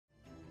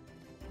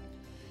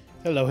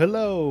Hello,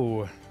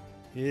 hello.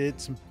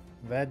 It's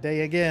that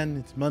day again.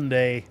 It's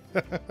Monday.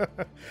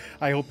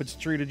 I hope it's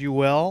treated you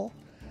well.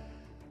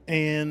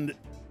 And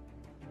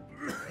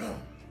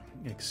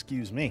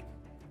excuse me.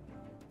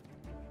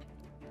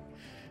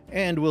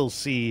 And we'll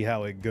see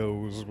how it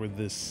goes with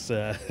this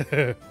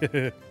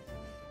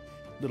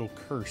little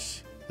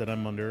curse that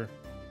I'm under.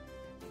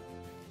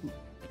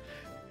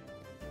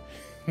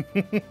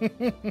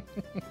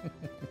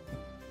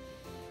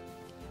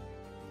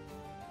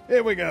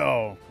 Here we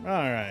go. All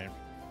right.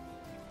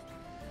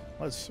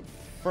 Let's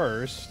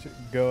first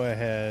go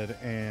ahead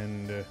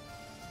and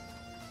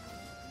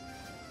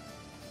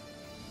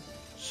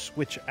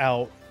switch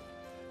out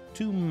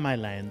to my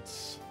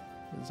Lance,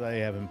 because I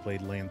haven't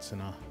played Lance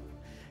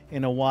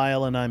in a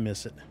while and I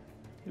miss it.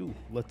 Ooh,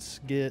 let's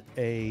get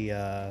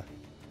a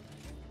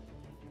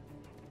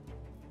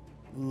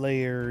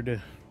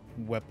layered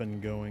weapon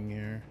going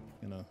here.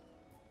 Gonna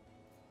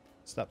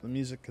stop the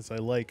music because I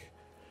like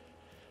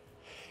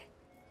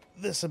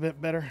this a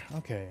bit better.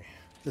 Okay,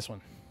 this one.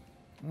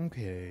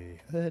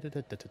 Okay.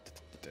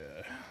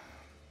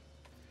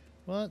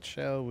 What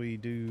shall we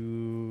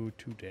do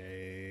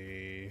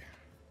today?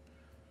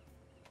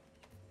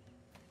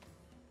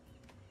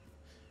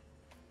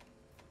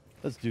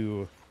 Let's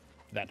do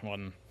that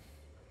one.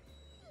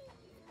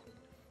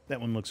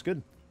 That one looks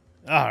good.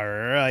 All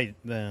right,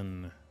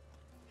 then.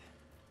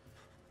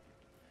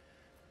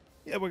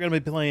 Yeah, we're going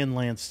to be playing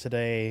Lance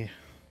today,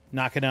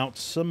 knocking out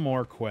some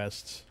more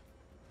quests.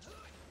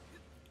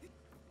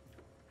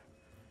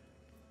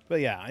 But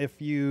yeah, if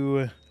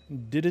you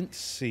didn't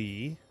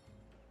see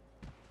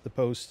the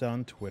post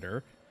on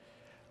Twitter,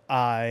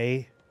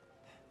 I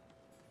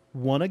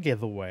won a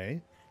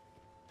giveaway.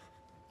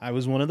 I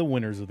was one of the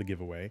winners of the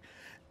giveaway.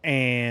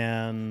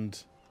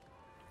 And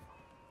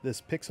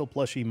this pixel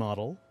plushie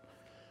model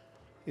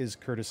is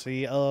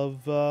courtesy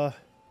of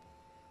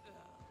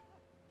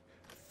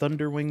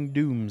Thunderwing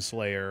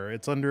Doomslayer.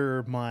 It's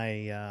under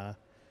my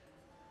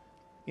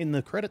in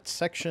the credits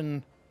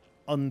section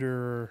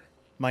under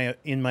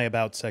in my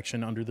about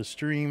section under the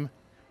stream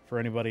for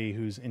anybody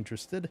who's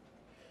interested.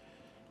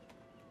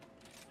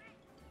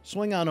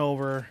 Swing on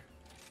over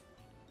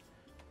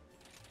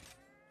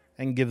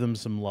and give them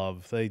some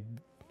love. They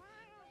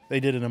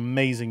did an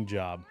amazing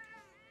job.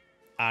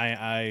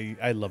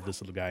 I love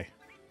this little guy.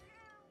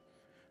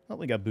 Well,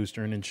 we got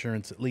booster and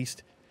insurance at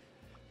least.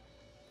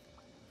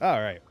 All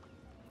right.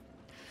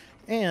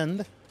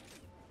 And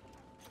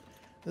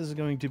this is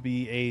going to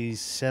be a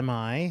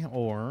semi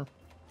or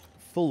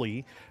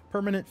fully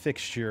permanent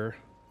fixture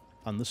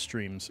on the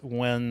streams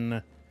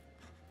when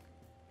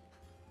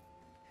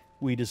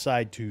we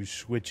decide to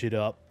switch it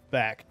up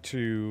back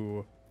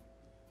to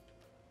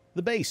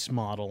the base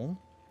model.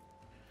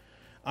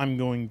 I'm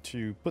going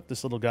to put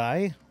this little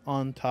guy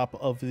on top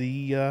of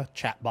the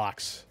chat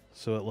box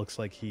so it looks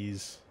like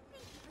he's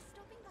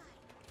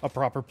a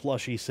proper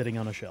plushie sitting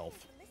on a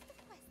shelf,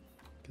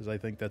 because I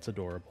think that's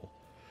adorable.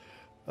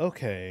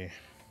 Okay.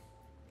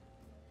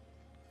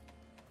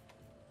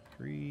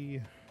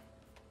 3.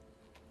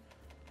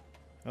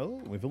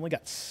 Oh, we've only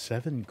got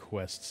 7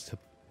 quests to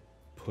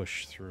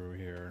push through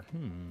here.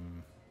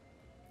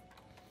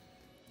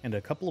 And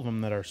a couple of them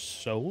that are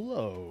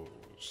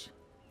solos.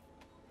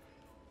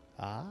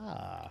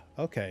 Ah,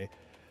 okay.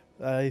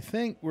 I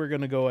think we're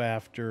going to go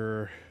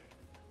after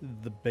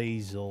the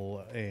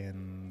Basil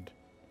and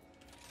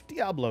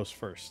Diablos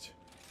first.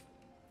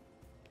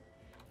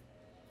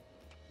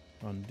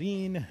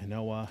 Undine,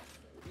 Noah.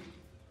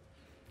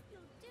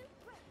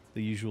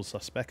 The usual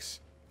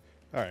suspects.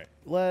 Alright,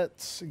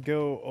 let's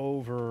go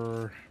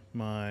over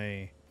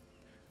my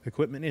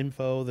equipment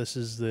info. This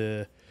is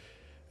the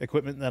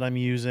equipment that I'm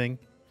using.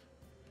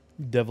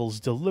 Devil's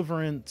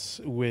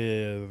Deliverance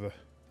with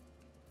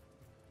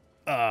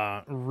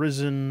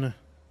Risen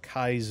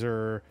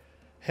Kaiser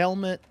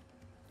helmet,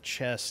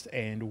 chest,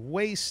 and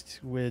waist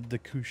with the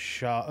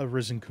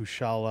Risen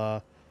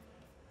Kushala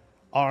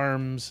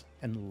arms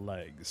and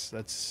legs.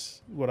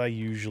 That's what I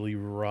usually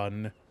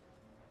run.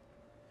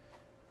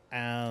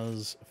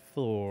 As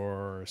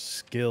for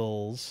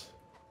skills,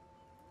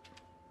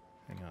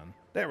 hang on.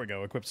 There we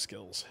go, equipped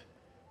skills.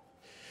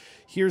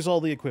 Here's all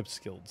the equipped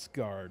skills.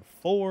 Guard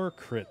 4,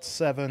 crit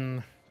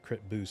 7,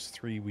 crit boost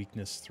 3,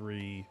 weakness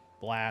 3,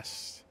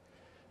 blast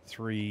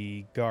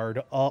 3,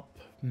 guard up,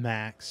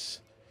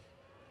 max.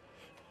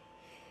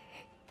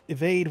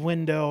 Evade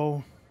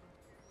window.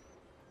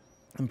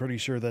 I'm pretty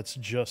sure that's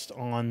just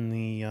on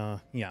the,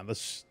 yeah,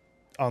 that's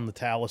on the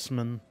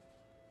talisman.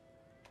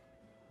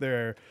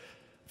 There,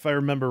 if I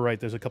remember right,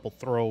 there's a couple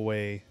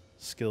throwaway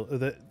skill,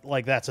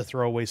 like that's a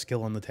throwaway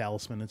skill on the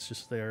talisman. It's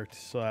just there,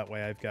 so that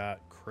way I've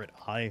got crit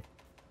high.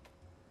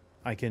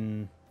 I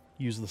can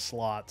use the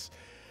slots.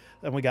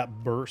 Then we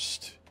got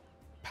burst,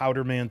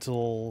 powder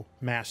mantle,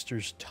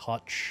 master's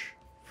touch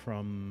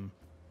from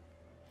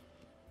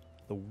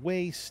the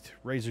waist,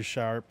 razor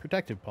sharp,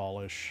 protective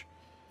polish,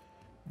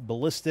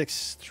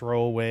 ballistics,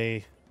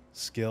 throwaway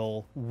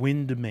skill,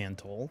 wind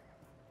mantle.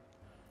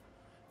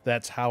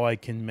 That's how I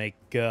can make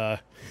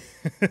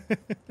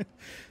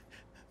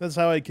That's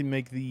how I can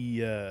make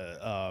the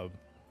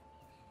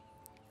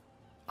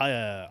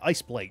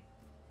ice plate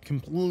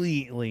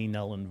completely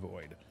null and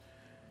void.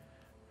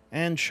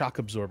 And shock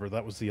absorber,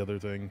 that was the other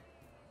thing.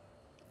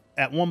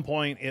 At one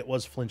point, it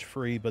was flinch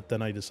free, but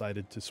then I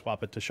decided to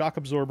swap it to shock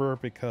absorber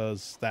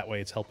because that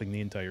way it's helping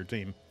the entire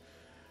team.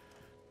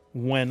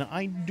 When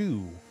I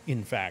do,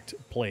 in fact,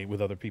 play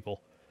with other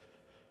people.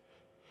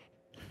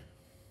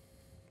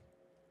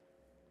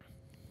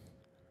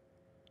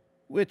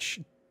 Which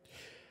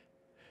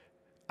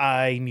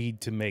I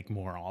need to make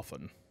more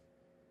often.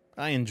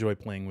 I enjoy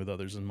playing with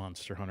others in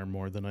Monster Hunter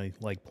more than I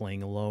like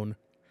playing alone.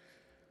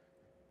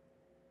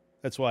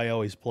 That's why I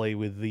always play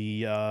with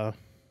the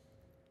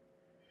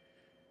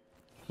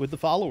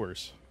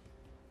followers.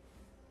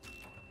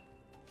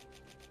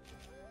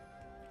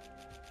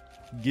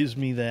 Gives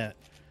me that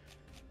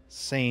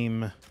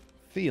same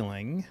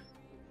feeling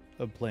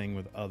of playing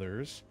with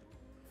others.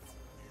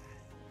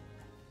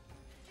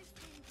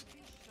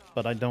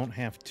 But I don't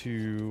have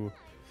to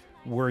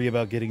worry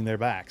about getting their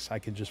backs. I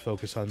can just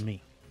focus on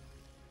me.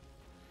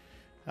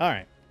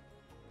 Alright.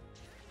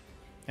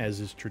 As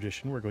is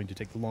tradition, we're going to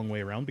take the long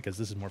way around because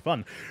this is more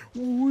fun.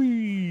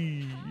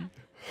 Whee!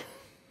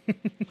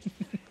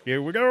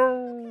 Here we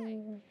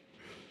go!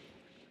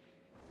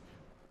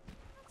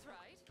 That's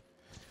right.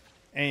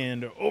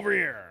 And over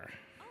here.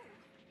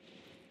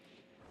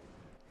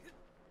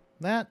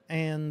 That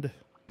and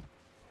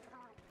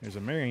there's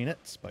a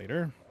marionette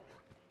spider.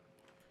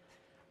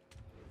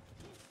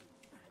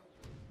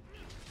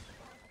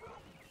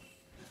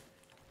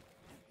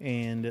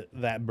 And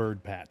that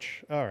bird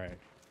patch. All right.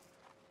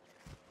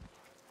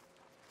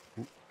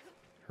 Ooh,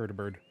 heard a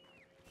bird.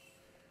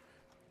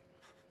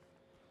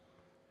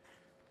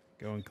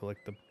 Go and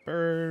collect the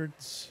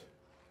birds.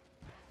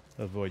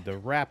 Avoid the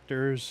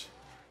raptors.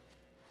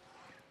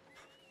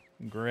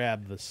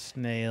 Grab the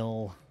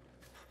snail.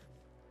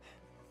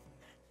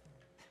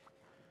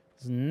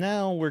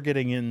 Now we're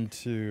getting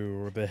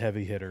into the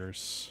heavy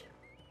hitters.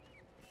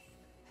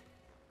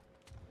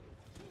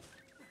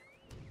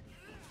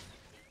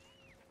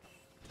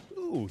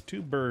 Ooh,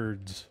 2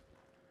 birds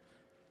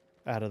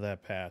out of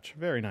that patch.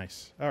 Very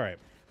nice. All right.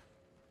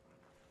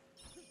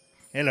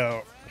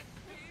 Hello.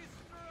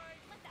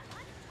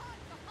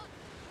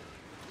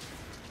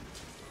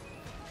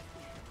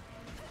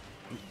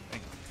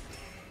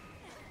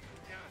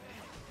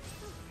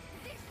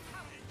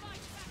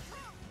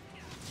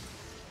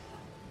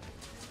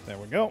 There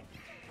we go.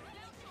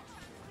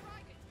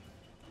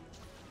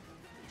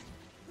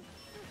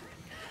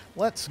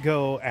 Let's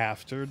go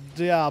after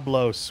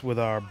Diablos with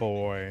our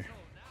boy.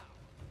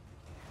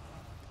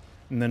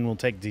 And then we'll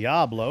take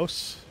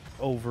Diablos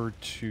over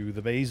to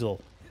the Abyssal.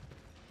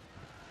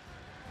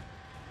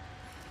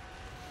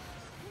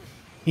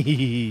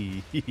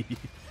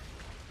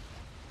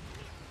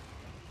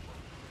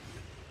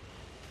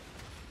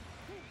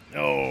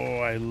 Oh,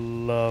 I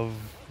love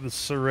the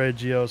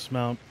Seregios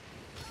mount.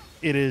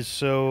 It is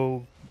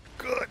so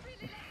good.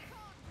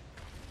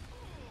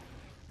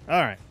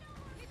 All right.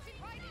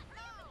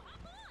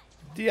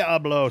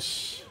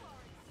 Diablos.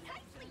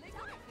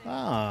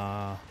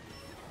 Ah.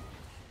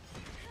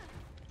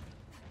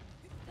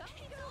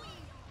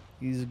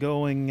 He's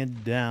going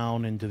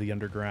down into the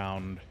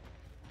underground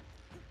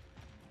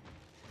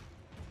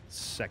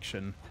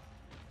section.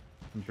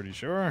 I'm pretty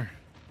sure.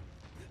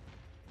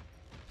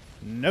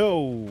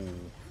 No.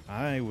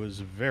 I was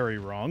very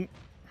wrong.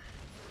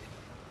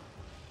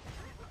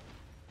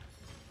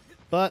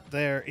 But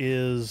there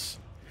is...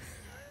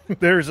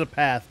 there's a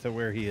path to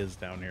where he is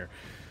down here.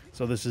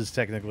 So this is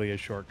technically a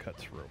shortcut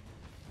through.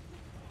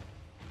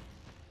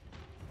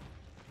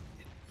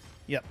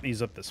 Yep,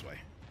 he's up this way.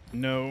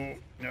 No,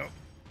 no.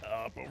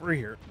 Up over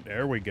here.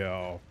 There we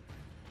go.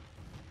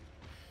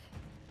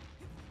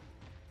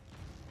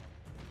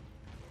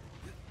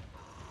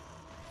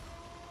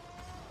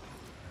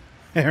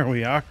 There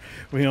we are.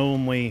 We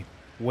only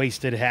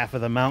wasted half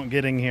of the mount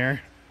getting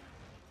here.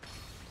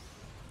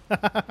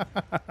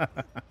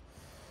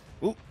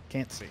 Ooh,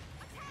 can't see.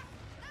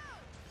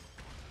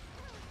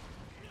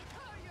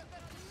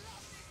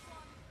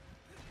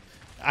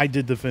 I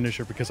did the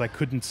finisher because I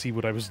couldn't see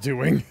what I was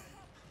doing.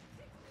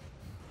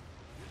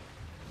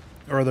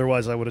 Or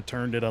otherwise I would have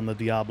turned it on the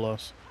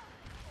Diablos.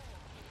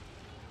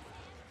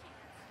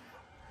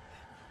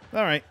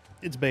 Alright,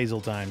 it's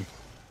Abyssal time.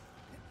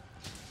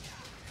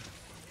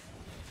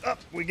 Up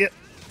we get.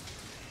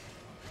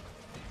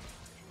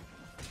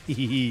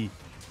 Hee.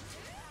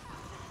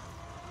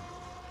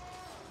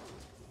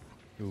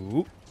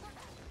 Ooh.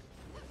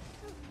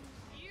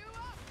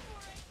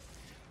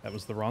 That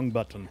was the wrong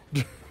button.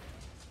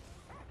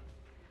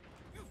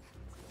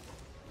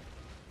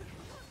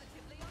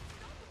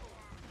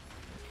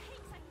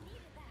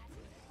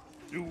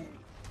 Ooh.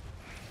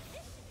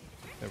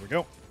 There we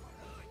go.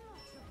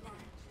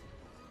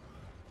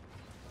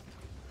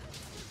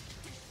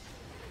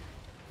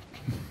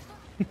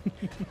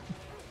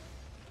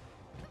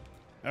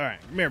 All right,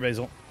 come here,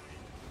 Abyssal.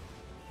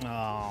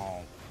 Oh,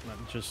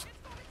 that just...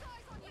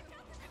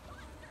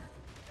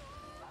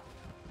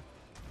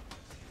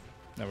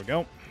 There we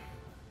go.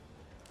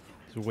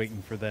 Just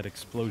waiting for that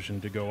explosion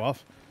to go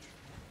off.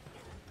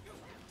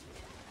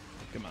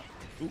 Come on.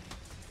 Ooh.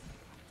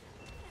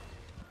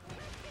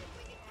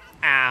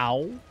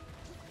 Ow.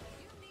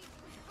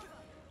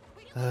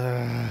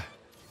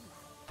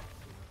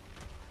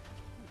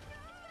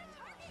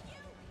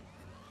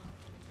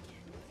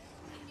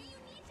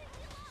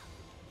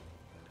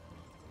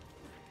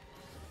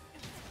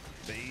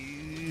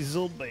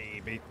 Basil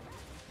baby.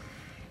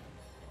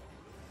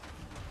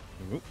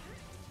 Ooh.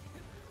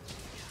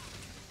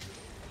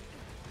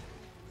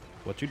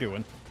 What you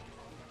doing?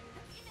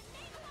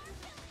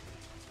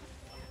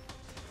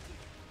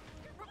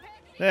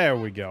 There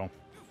we go.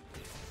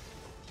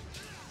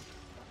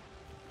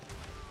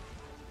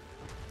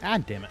 Ah,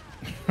 damn it.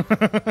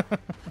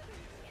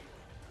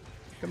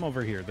 Come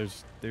over here.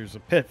 There's a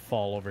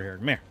pitfall over here.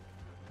 Come here.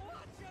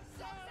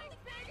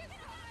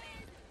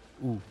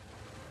 Ooh.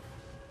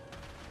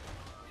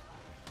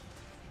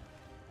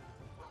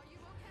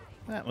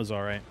 That was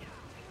all right.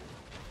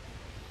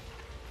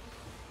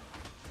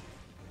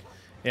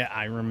 Yeah,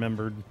 I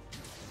remembered.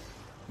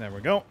 There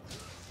we go.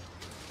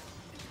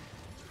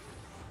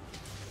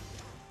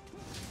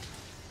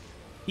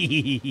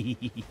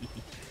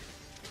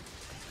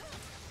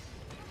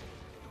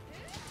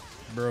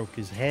 Broke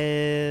his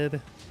head.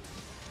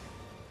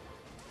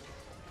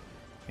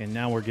 And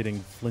now we're getting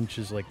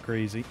flinches like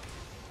crazy.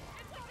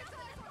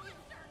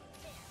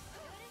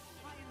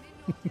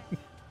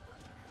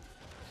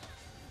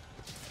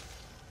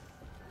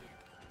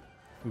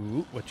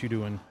 Ooh, what you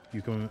doing? You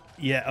going?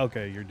 Yeah,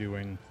 okay, you're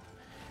doing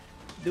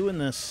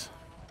this.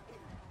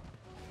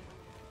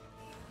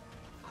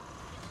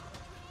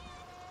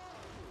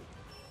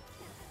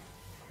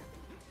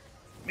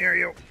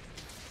 Mario.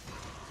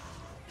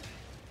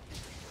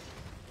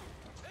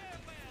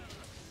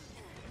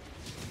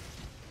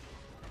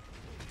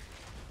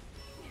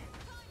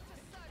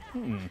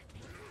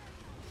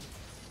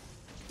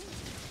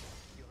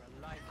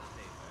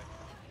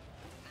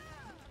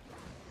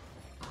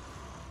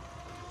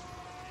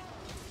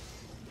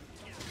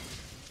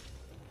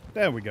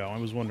 There we go. I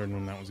was wondering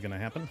when that was going to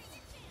happen.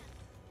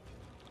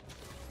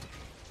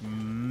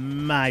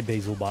 My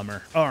basil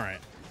bomber. All right.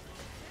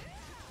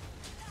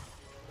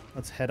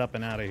 Let's head up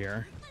and out of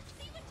here.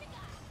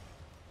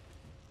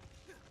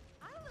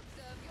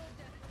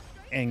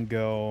 And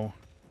go...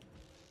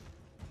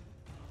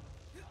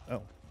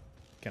 Oh.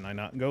 Can I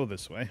not go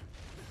this way?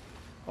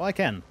 Well, I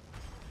can.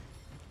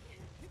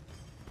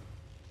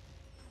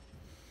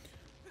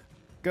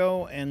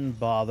 Go and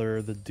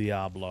bother the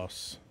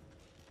Diablos.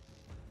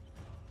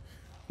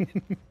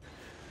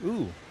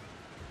 Ooh.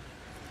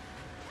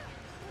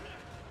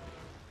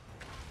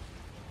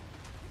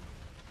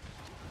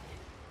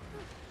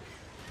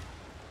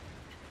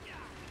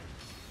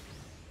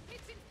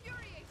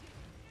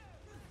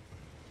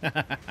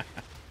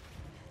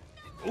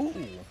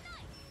 Ooh.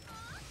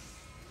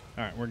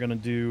 Alright, we're gonna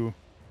do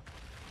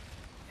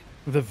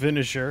the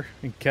finisher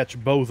and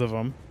catch both of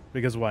them,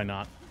 because why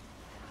not?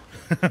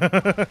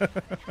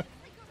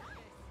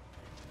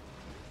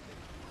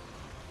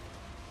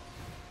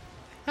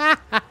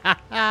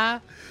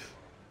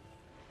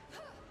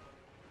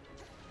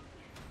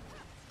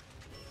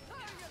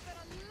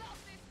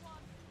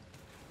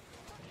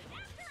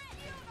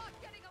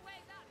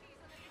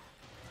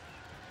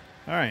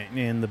 Alright,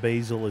 and the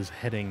basil is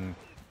heading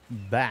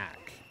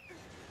back.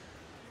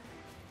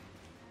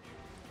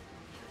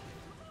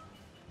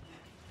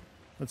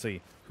 Let's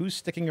see, who's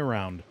sticking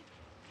around?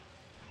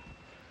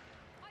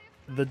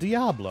 The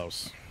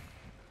Diablos.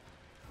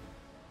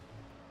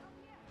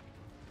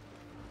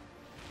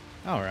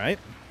 Alright.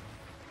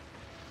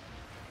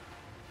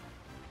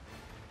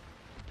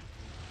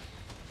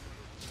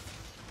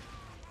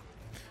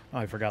 Oh,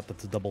 I forgot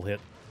that's a double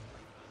hit.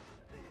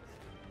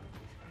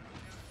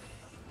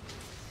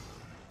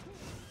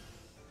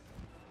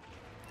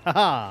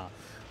 Haha!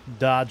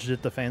 Dodged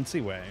it the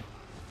fancy way.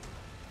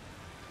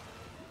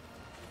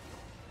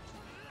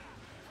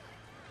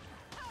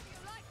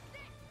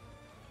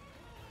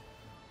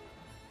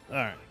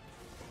 Alright.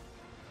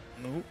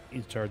 Nope,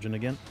 he's charging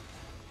again.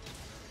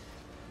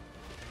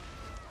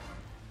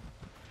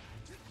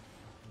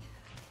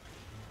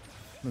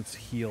 Let's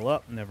heal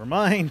up. Never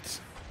mind.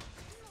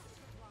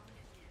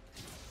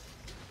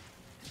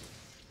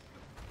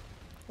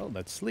 Oh,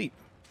 that's sleep.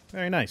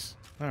 Very nice.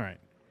 Alright.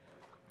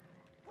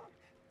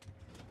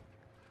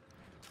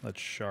 Let's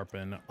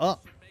sharpen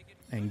up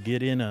and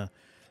get in a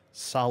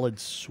solid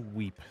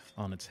sweep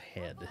on its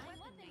head.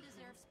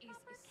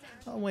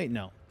 Oh, wait,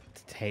 no.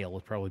 Its tail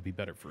would probably be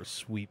better for a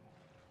sweep.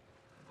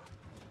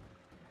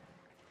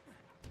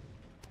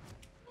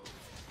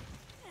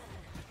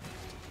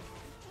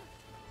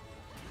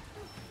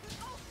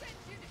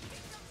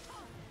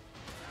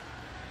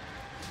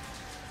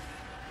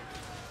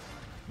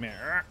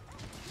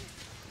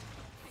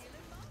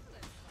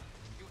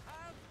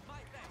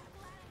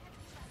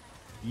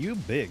 You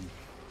big.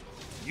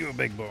 You a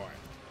big boy.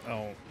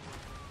 Oh.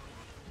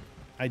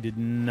 I did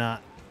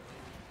not...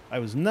 I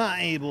was not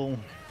able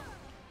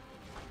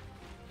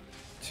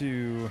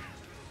to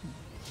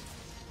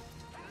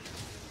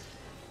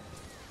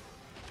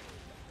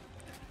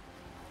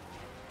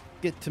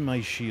get to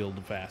my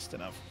shield fast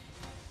enough.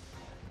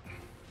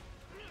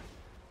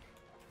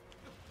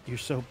 You're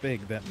so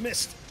big that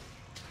missed.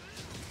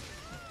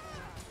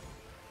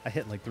 I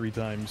hit like 3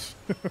 times.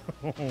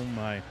 Oh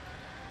my.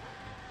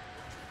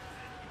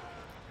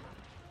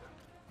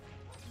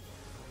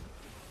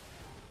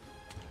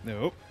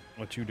 Nope.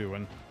 What you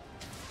doing?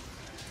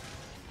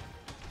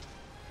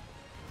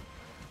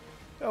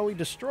 Oh, he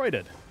destroyed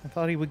it. I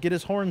thought he would get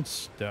his horn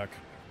stuck.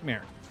 Come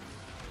here.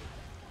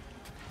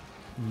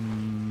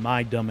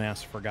 My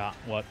dumbass forgot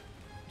what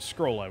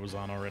scroll I was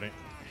on already.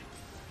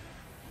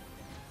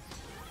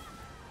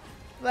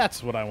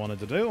 That's what I wanted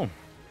to do.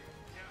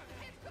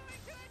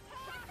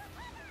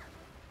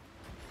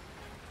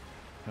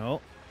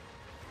 Oh.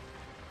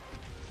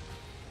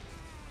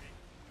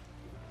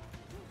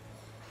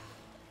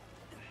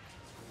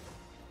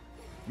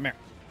 Come here.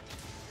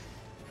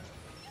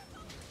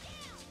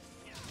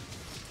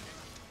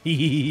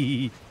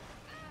 Hee.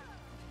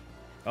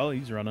 Oh,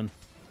 he's running.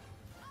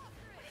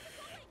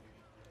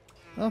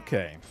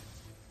 Okay.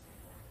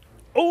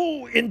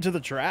 Oh, into the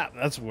trap.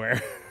 That's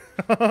where.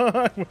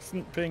 I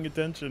wasn't paying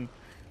attention.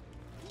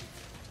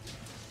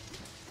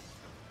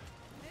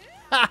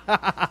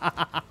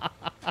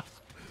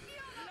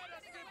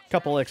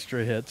 Couple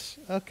extra hits.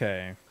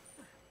 Okay.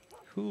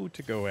 Who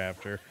to go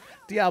after?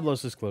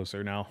 Diablo's is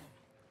closer now.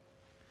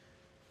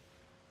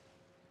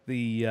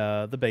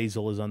 The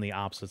Basil is on the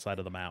opposite side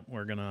of the map.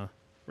 We're gonna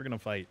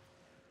fight.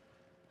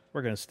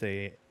 We're gonna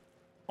stay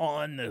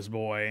on this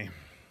boy.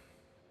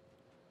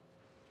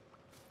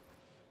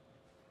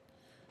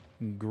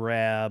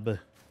 Grab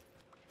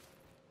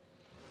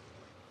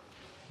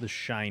the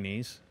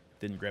shinies.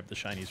 Didn't grab the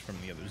shinies from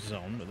the other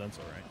zone, but that's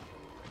all right.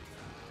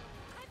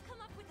 I've come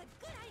up with a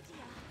good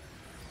idea.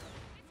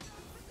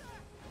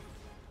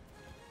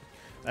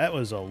 That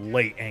was a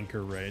late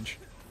anchor rage.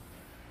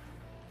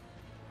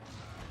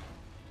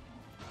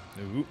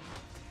 Ooh.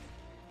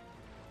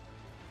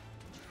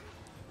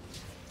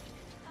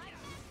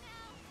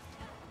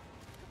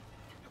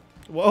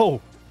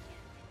 Whoa.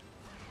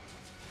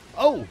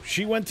 Oh,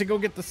 she went to go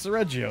get the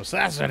Seregios.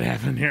 That's what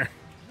happened here.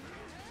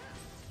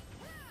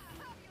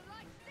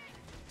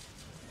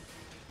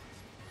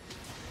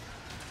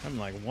 I'm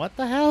like, what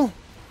the hell?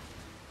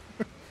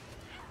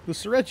 The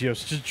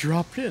Seregios just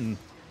dropped in.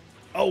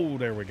 Oh,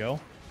 there we go.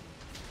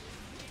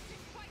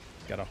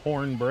 Got a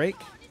horn break.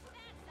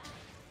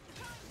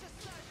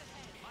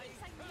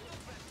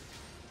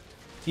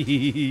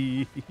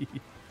 Get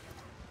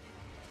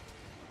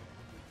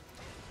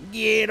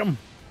him.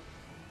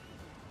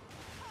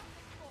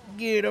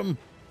 Get him.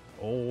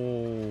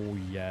 Oh,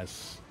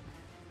 yes.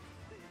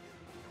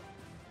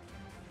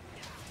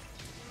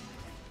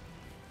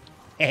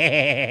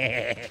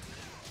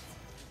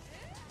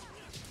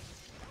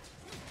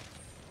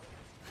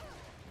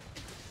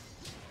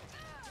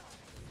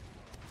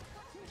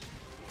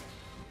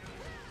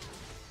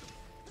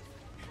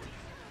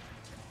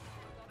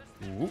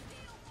 Ooh.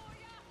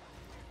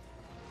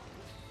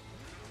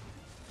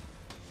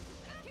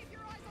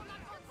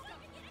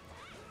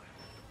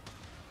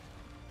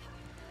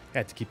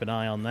 Had to keep an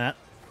eye on that.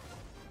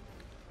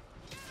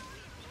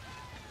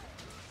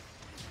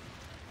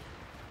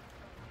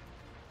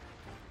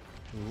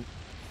 Ooh.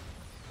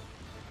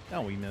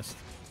 Oh, we missed.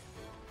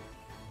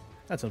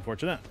 That's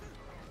unfortunate.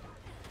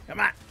 Come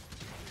on.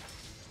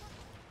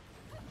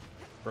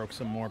 Broke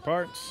some more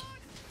parts.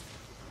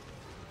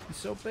 He's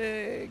so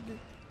big.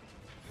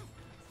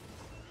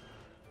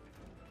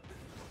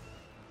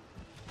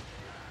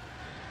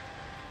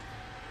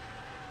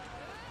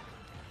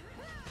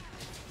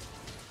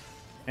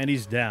 And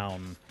he's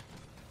down.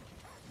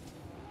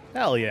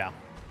 Hell yeah.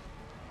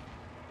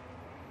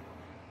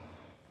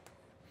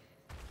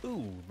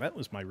 Ooh, that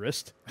was my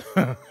wrist.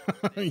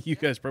 You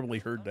guys probably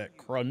heard that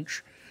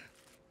crunch.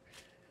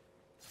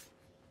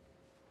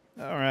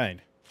 All right.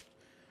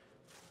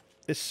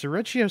 This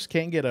Seregios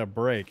can't get a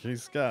break.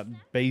 He's got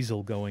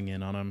Basil going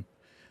in on him.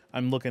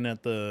 I'm looking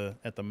at the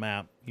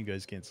map. You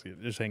guys can't see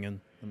it. Just hang in.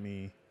 Let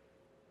me...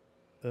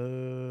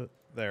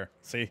 there.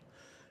 See?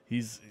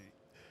 He's...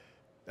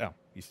 Oh,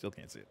 you still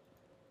can't see it.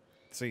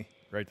 See?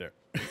 Right there.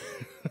 Maybe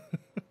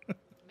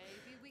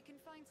we can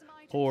find some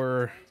items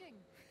Poor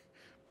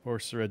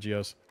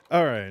Seregios.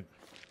 All right.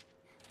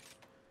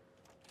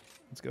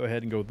 Let's go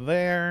ahead and go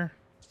there.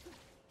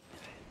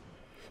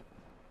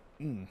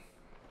 I'm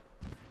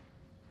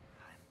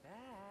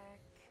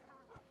back.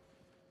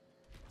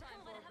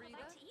 Time for a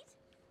breather.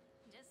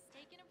 Just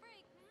taking a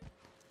break.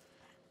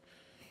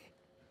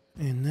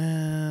 And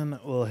then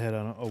we'll head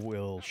on. Oh,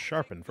 we'll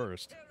sharpen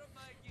first.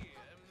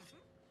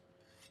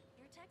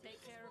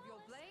 Take care of your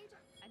blade,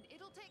 and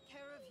it'll take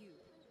care of you.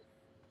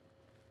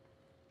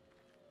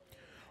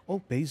 Oh,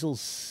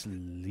 Basil's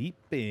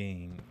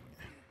sleeping.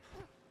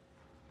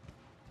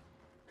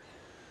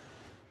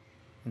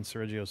 And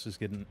Seregios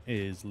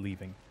is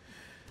leaving.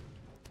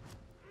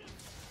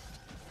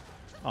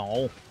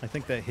 Oh, I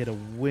think that hit a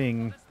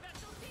wing.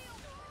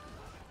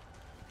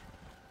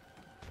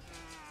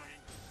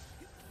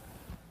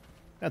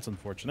 That's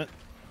unfortunate.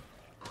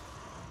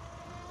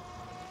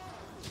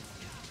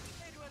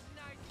 It was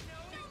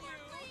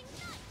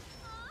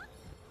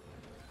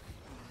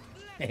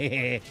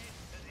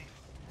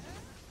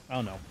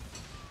Oh no.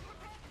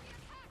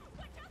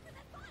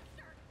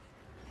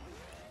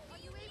 Are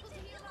you able to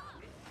heal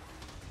up?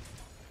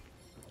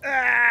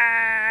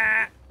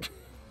 Ah!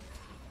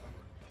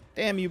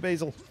 Damn you,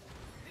 Basil.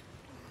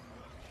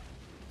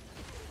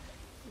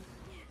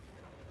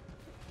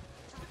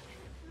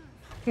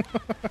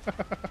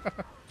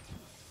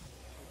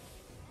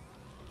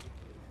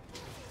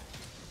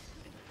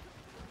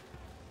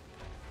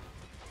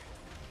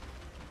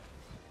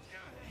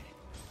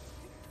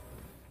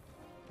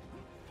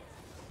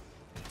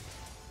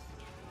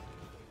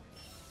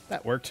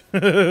 That worked.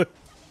 Something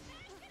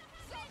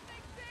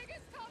big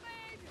is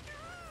coming!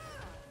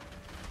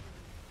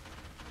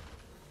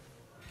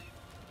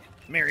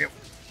 Mario.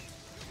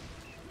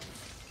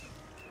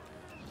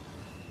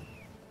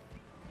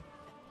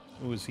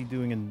 Oh, is he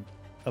doing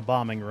a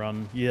bombing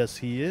run? Yes,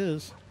 he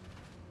is.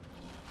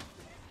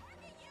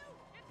 It's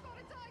got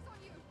its eyes on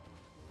you!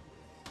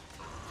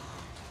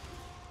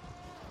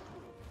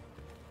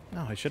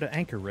 No, I should have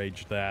anchor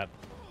raged that.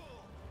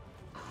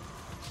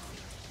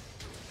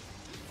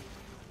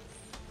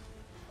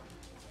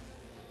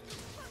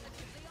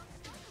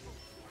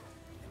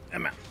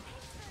 Emma.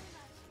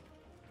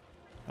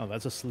 Oh,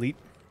 that's asleep.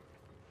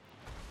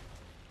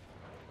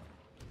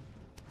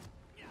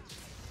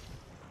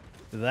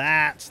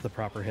 That's the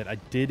proper hit. I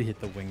did hit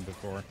the wing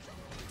before.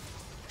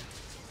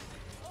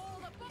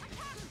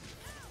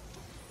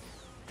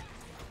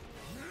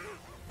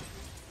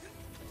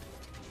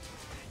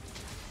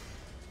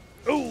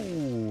 Oh,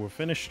 we're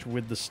finished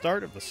with the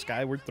start of the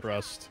Skyward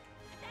Thrust.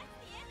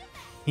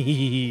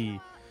 Hee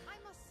I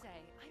must say,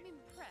 I'm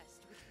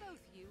impressed with both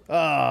you.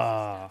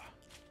 Ah,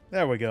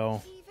 there we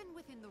go. Even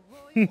within the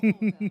Royal Order,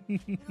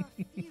 there are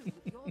few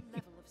with your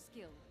level of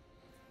skill.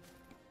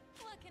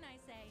 What can I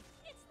say?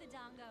 It's the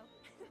Dongo.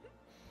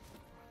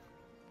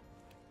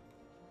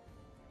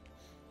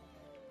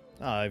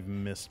 I've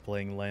missed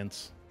playing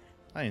Lance.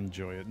 I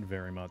enjoy it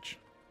very much.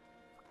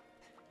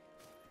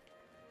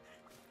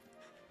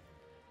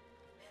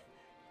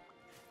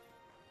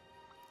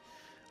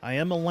 I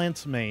am a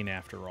Lance main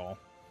after all.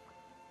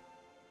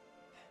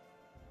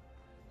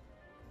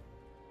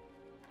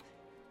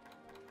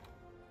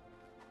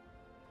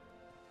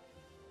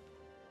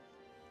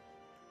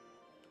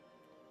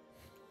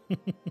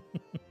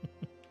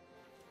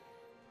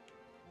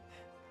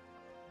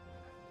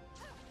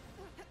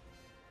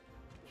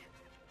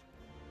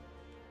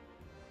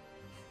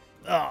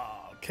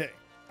 Okay,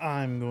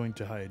 I'm going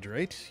to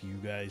hydrate. You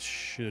guys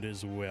should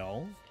as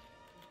well.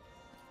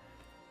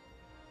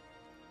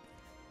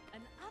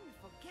 An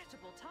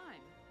unforgettable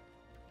time.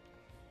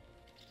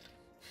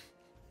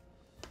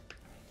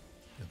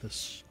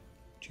 This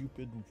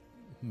stupid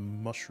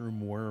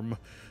mushroom worm.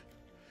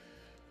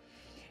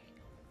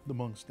 The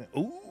monk's down.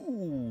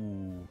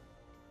 Ooh!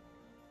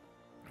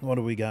 What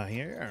do we got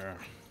here?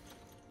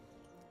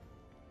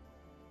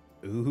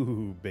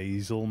 Ooh,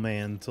 basil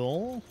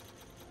mantle.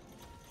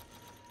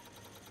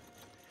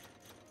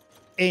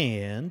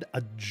 And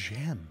a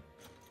gem.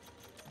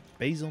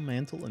 Basil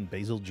mantle and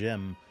basil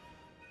gem.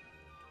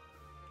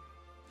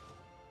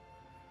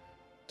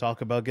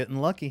 Talk about getting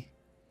lucky.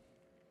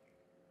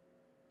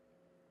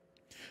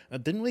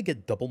 Didn't we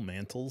get double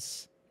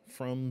mantles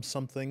from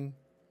something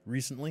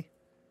recently?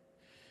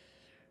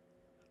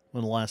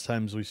 One of the last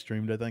times we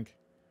streamed, I think.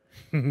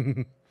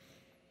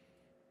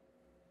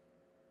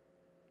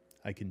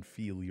 I can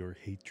feel your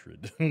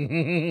hatred.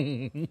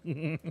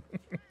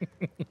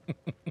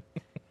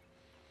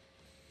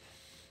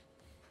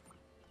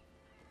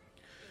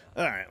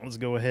 Alright, let's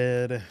go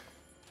ahead.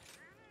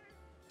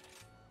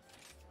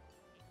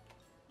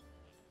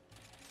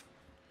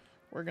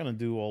 We're gonna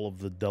do all of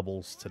the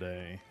doubles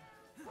today.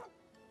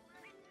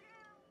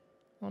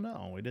 Oh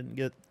no, we didn't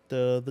get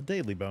the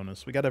daily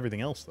bonus. We got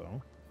everything else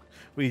though.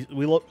 We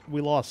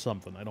lost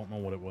something. I don't know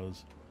what it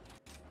was.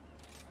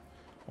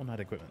 Oh, not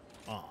equipment.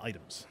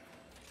 Items.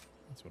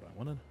 That's what I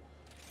wanted.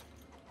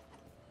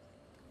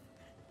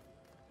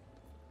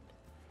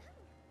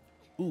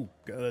 Ooh,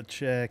 gotta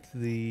check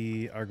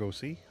the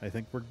Argosy. I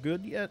think we're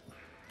good yet.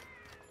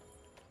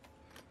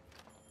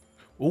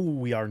 Ooh,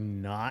 we are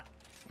not.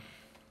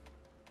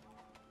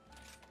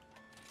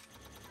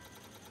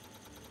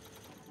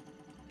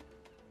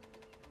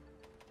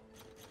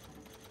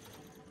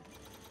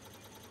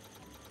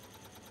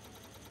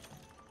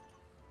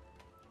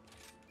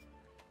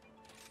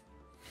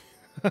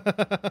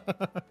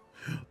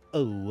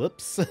 Oh,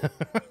 whoops.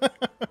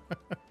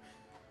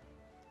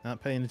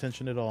 Not paying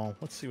attention at all.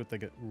 Let's see what they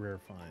get. Rare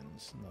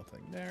finds.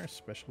 Nothing there.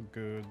 Special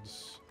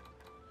goods.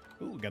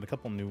 Ooh, got a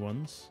couple new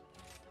ones.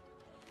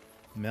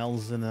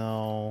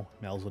 Malzeno.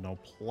 Malzeno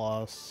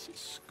Plus.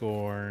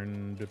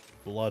 Scorned.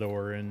 Blood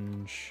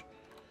Orange.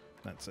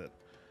 That's it.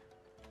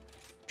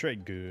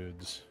 Trade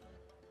goods.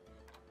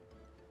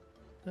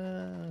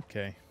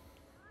 Okay.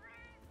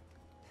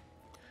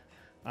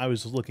 I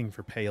was looking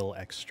for Pale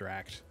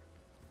Extract.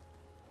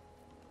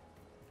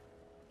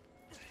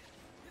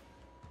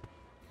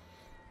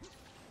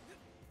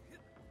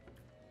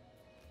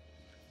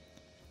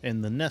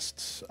 And the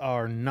nests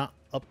are not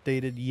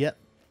updated yet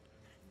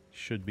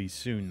Should be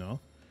soon, though.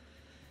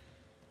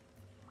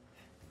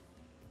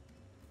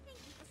 Thank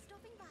you for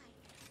stopping by.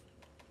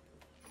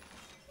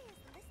 Here's the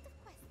list of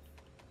quests.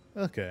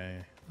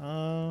 Okay.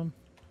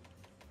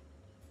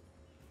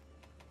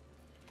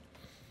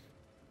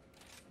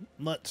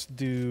 Let's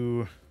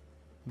do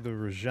the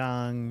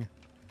Rajang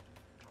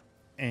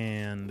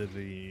and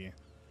the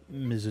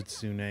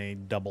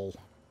Mizutsune double.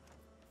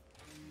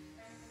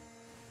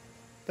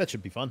 That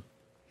should be fun.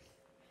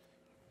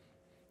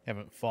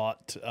 Haven't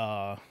fought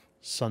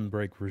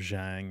Sunbreak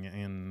Rajang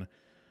in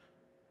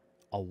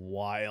a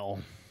while.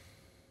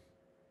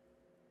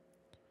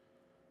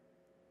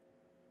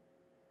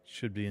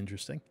 Should be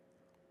interesting.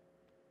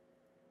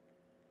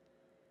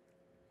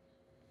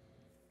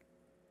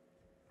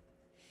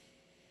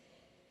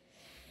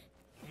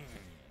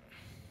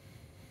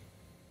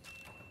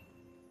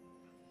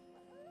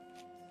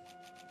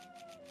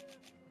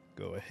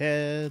 Go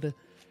ahead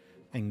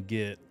and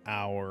get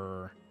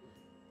our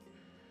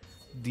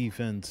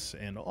defense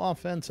and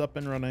offense up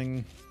and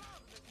running.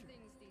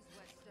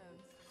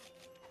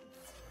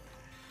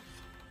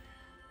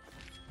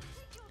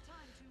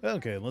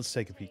 Okay, let's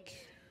take a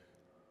peek.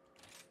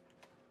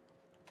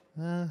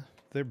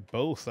 They're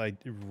both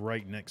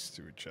right next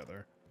to each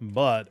other,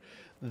 but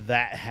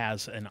that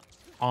has an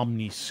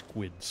Omni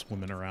Squid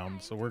swimming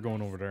around, so we're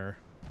going over there.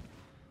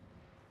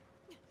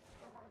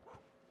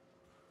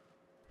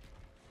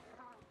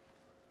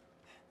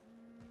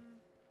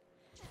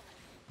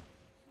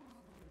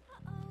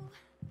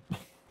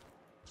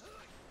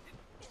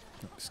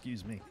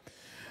 Excuse me.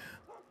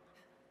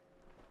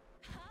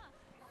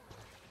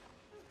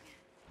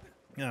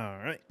 All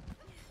right.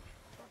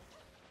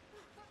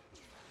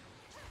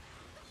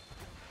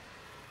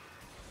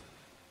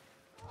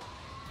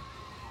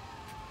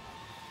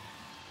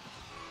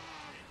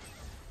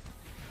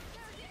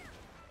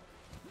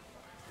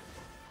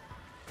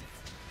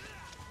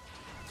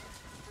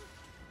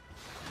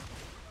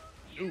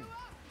 Ooh.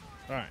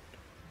 All right.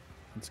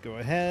 Let's go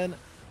ahead.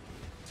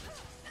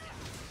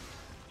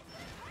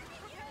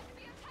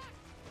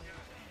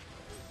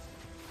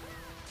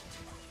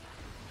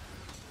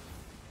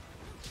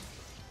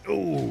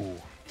 Ooh.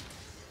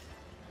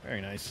 Very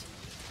nice.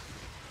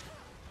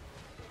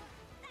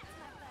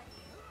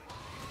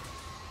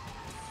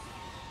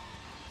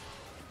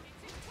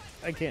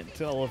 I can't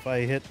tell if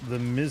I hit the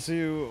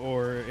Mizu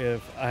or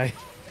if I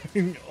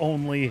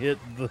only hit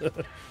the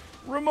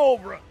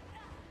Remobra.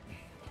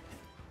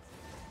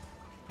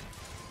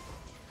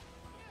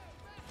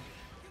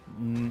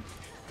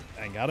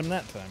 I got him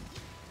that time.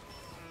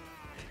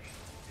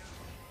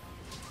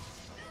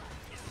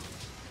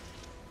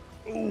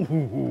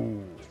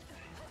 Ooh.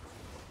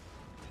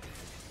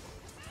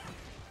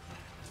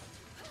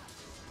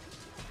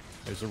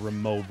 There's a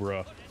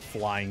Remobra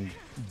flying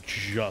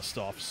just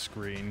off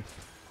screen.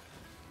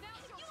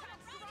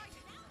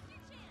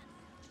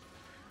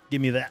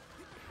 Give me that.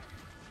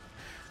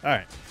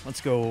 Alright,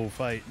 let's go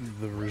fight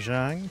the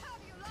Rajang.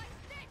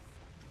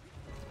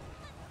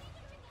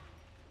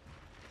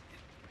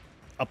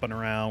 Up and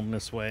around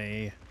this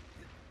way.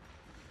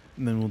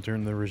 And then we'll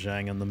turn the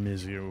Rajang on the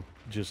Mizu.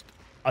 Just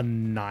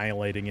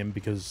annihilating him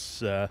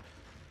because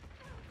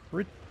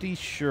pretty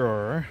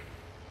sure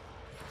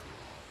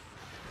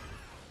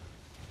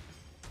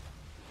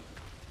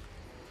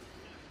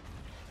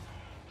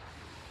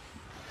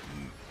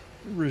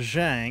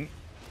Rajang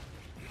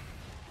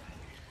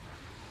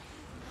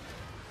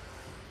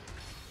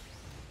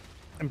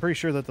I'm pretty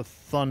sure that the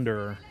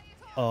thunder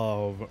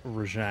of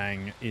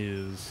Rajang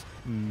is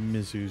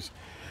Mizu's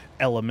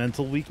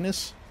elemental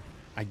weakness.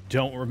 I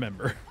don't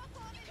remember.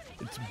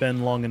 It's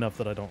been long enough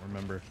that I don't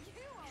remember.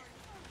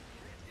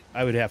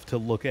 I would have to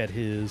look at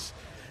his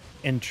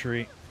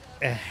entry.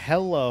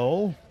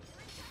 Hello.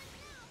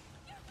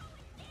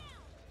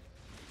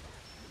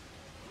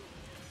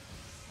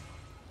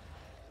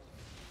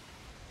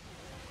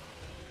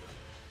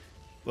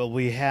 Well,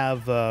 we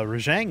have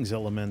Rajang's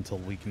elemental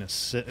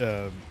weakness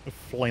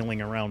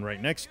flailing around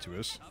right next to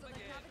us.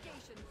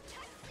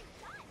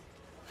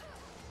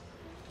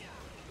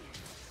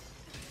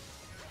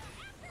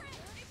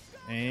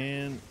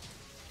 And...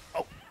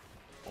 oh!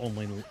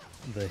 Only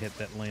the hit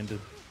that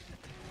landed.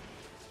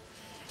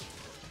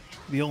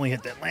 The only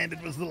hit that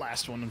landed was the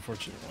last one,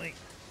 unfortunately.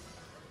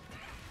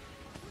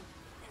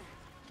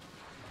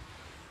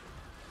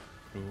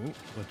 Ooh,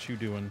 what you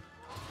doing?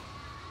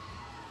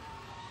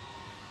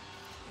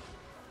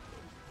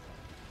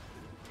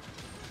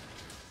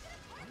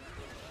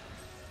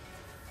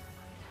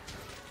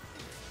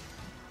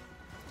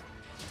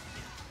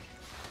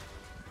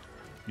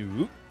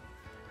 Ooh.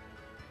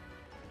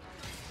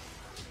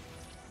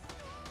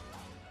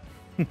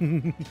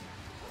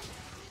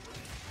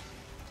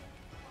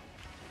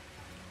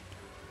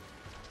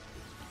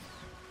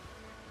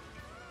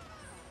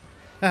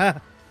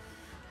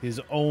 His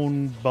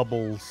own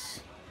bubbles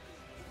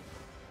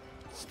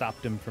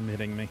stopped him from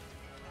hitting me.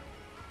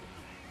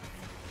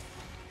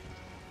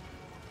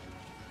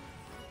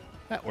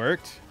 That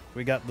worked.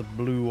 We got the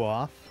blue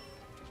off.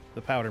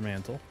 The powder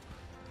mantle.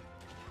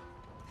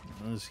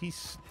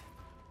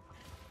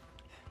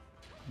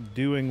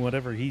 doing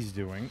whatever he's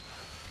doing,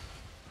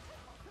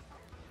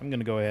 I'm going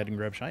to go ahead and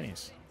grab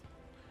shinies.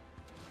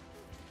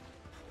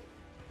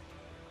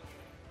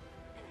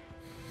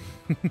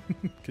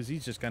 Because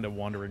he's just kind of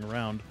wandering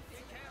around.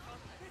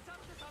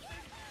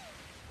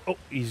 Oh,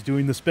 he's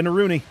doing the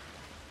spinaroonie.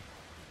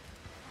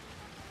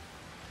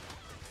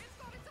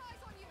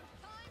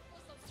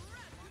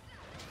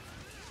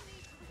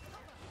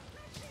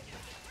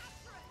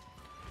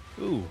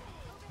 Ooh,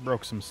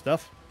 broke some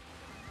stuff.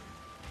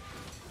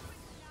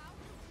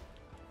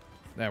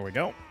 There we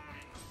go.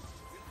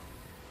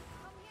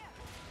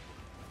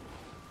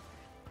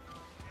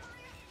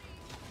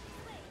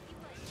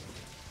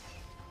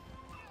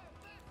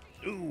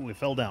 Ooh, it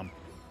fell down.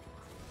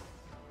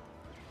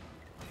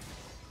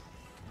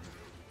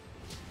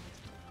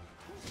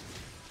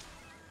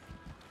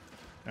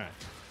 Alright.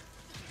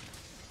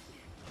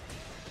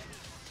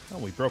 Oh,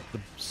 we broke the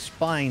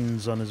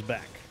spines on his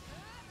back.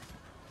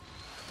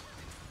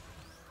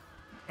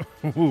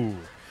 Ooh,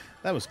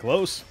 that was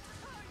close.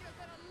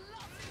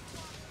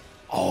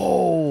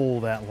 Oh,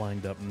 that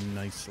lined up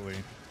nicely.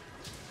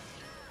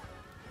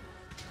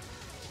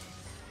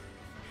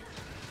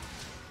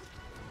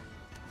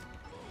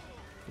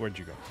 Where'd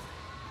you go?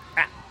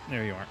 Ah,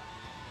 there you are.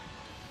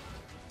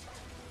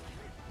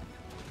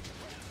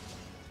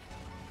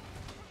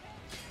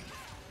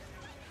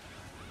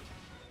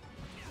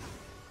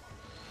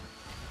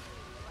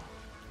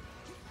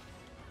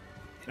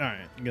 All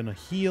right, I'm gonna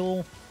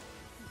heal.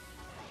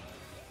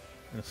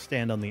 I'm gonna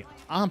stand on the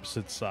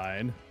opposite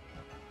side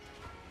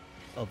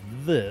of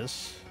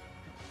this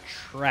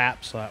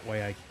trap so that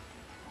way I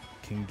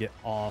can get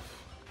off.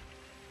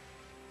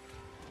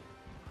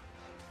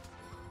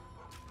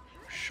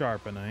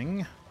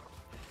 Sharpening.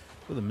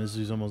 Oh, the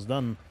Mizu's almost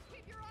done.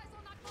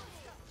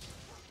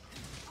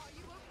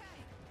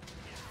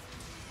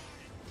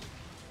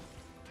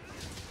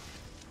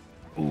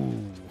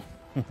 Ooh.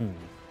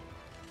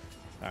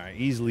 Alright,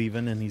 he's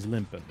leaving and he's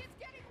limping.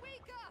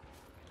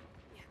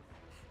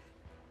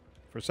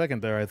 For a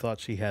second there, I thought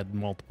she had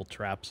multiple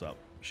traps up.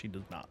 She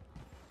does not.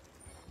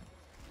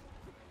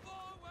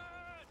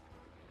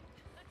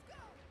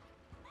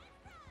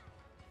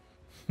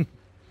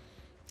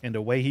 And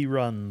away he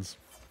runs.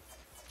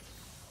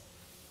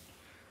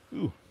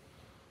 Ooh.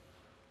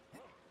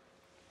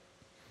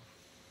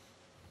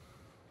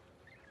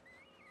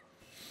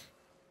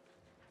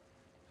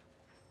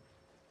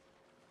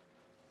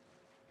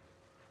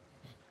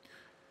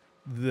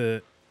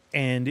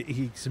 And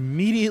he's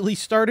immediately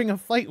starting a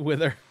fight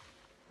with her.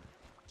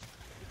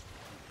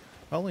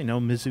 Well, we know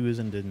Mizu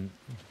isn't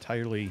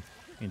entirely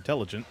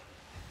intelligent.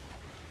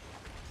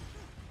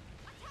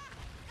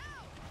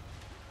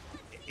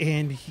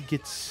 And he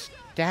gets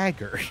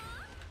staggered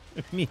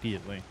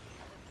immediately.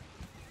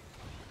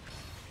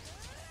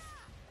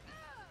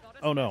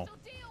 Oh no.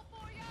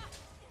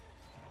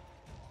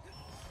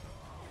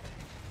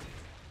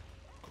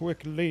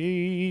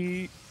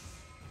 Quickly.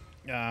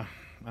 Oh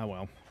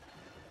well.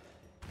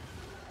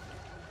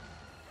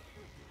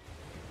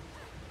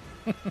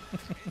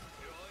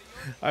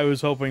 I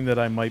was hoping that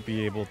I might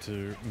be able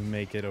to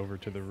make it over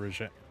to the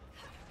Rajang.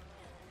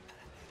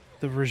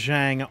 The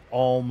Rajang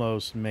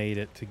almost made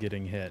it to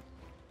getting hit.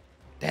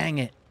 Dang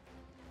it.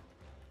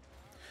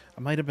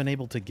 I might have been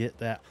able to get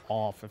that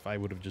off if I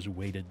would have just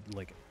waited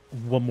like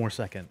one more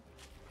second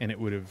and it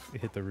would have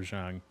hit the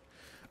Rajang.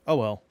 Oh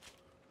well.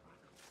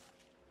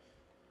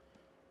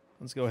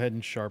 Let's go ahead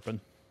and sharpen.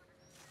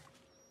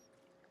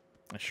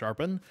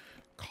 Sharpen?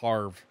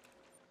 Carve.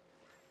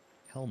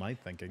 Hell am I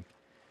thinking?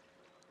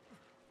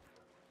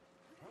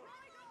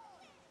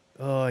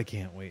 Oh, I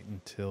can't wait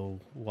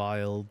until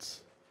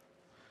Wilds.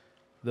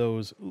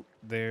 Those... Ooh,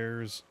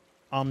 there's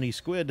Omni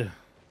Squid.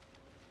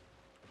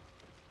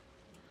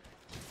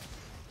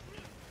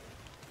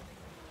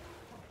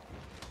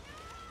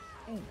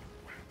 Oh.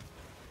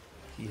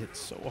 He hits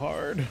so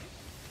hard.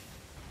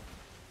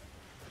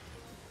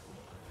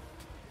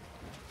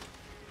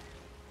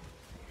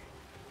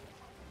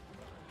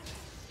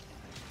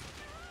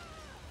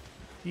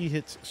 He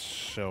hits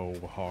so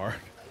hard.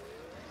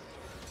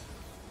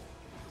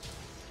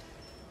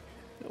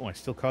 Oh, I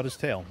still caught his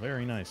tail.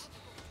 Very nice.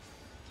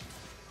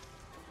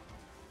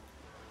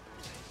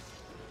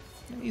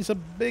 And he's a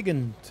big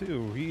one,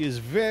 too. He is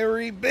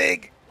very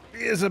big.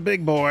 He is a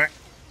big boy.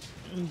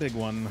 Big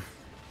one.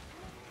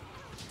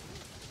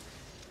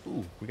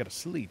 Ooh, we gotta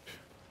sleep.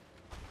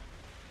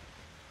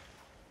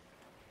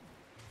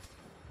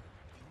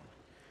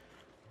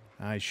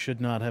 I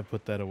should not have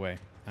put that away.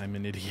 I'm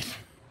an idiot.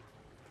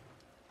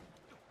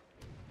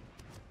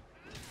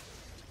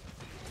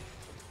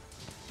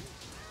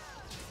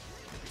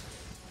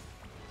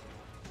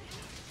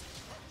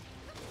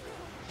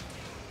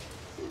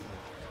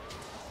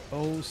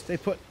 Oh, stay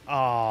put.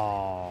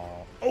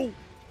 Oh. Oh.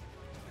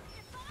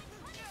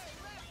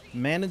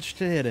 Managed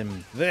to hit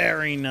him.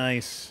 Very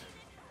nice.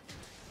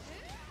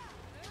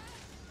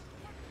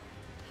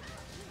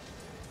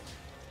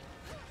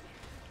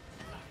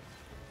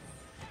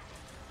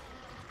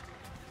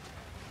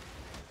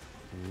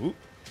 Ooh.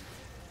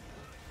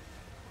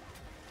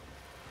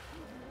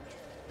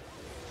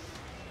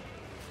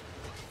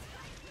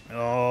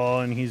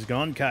 gone, he's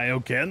gone.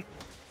 Kaioken.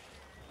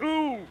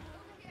 Ooh!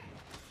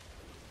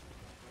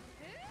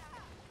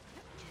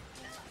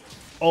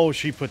 Oh,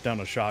 she put down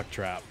a shock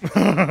trap.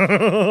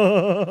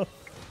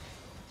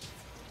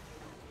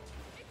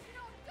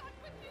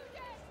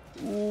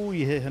 Ooh,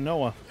 you hit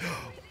Hanoa.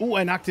 Ooh,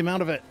 I knocked him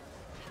out of it.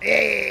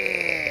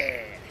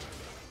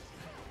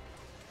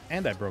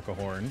 And I broke a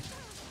horn.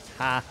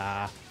 Ha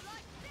ha.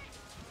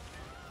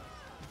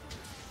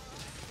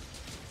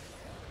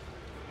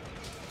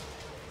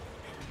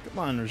 Come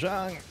on,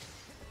 Rajang.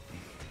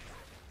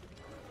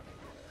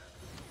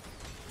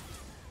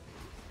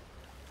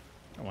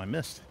 Oh, I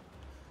missed.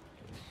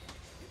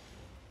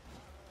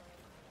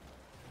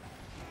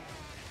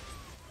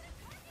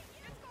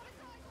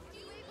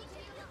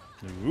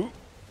 Ooh.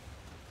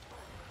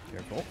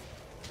 Careful.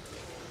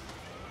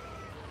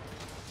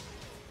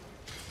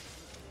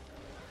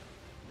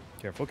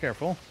 Careful,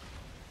 careful.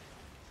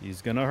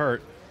 He's gonna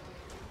hurt.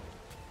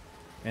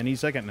 Any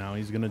second now,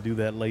 he's gonna do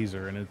that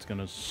laser, and it's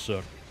gonna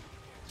suck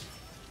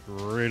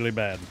really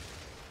bad.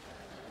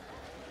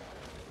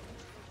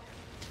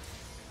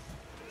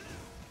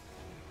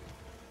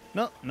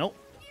 No, nope.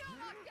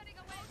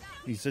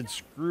 He said,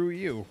 screw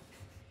you.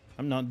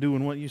 I'm not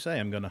doing what you say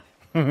I'm gonna.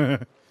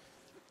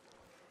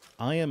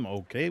 I am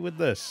okay with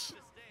this.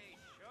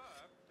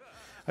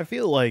 I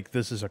feel like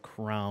this is a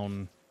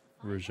crown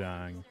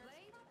Rajang.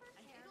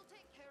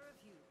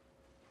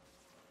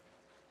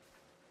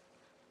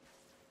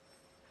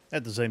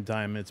 At the same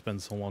time, it's been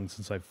so long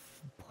since I've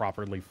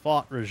properly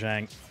fought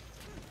Rajang.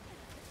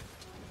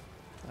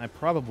 I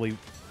probably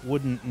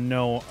wouldn't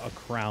know a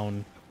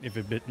crown if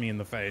it bit me in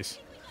the face.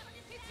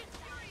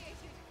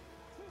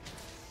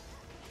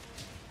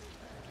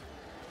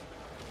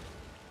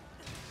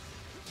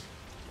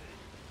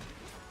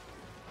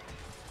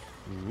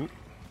 Ooh.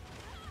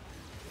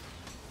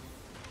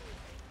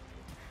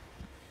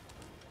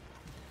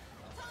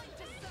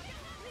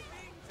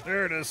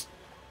 There it is.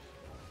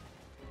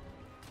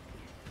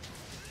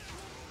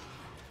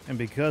 And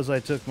because I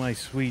took my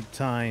sweet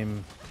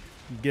time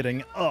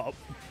getting up,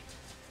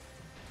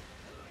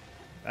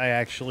 I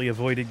actually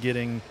avoided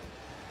getting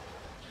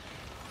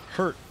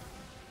hurt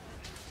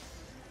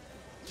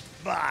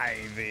by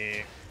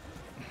the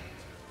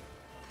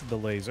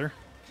laser.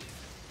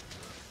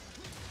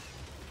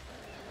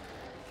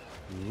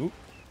 Ooh.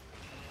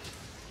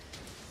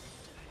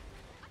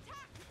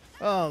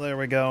 Oh, there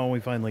we go. We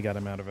finally got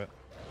him out of it.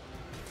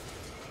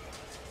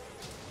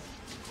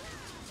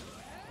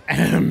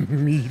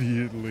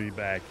 Immediately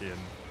back in.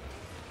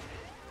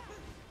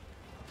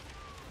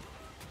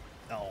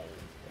 Oh,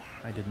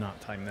 I did not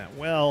time that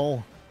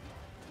well.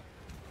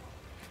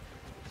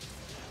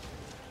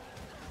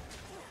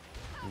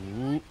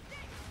 Ooh.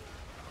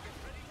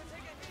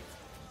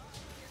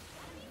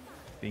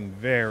 Being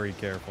very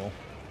careful.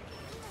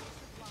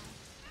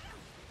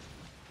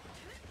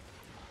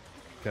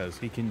 Because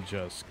he can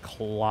just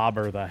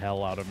clobber the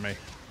hell out of me.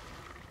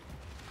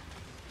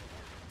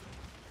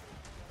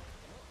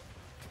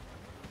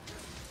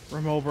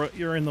 Remobra,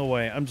 you're in the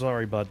way. I'm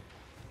sorry, bud.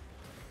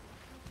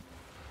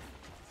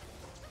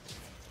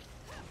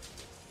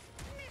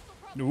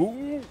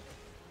 Ooh.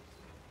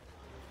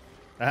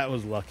 That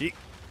was lucky.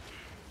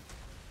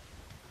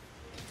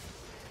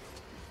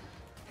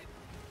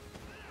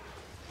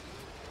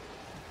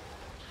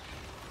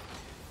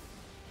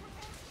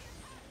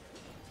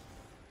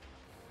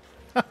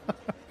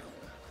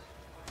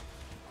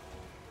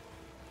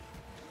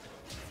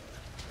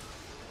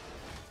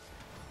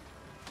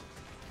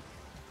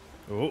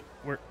 Oh,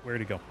 where'd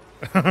he go?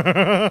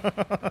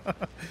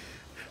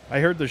 I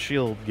heard the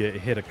shield get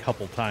hit a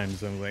couple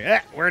times and I was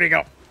like, where'd he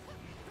go?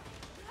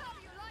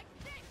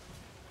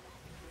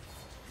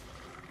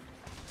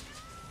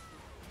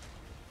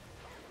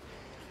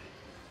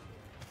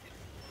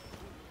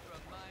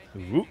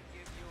 Ooh,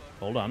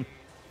 hold on.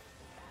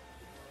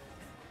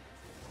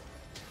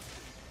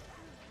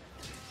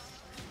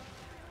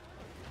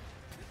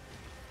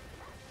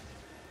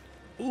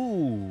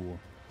 Ooh.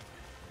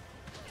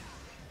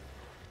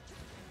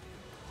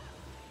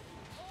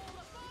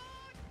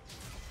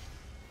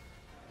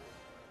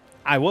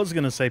 I was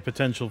gonna say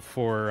potential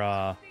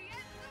for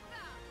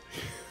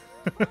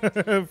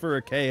for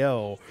a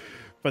KO,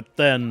 but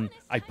then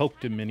I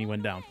poked him and he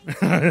went down.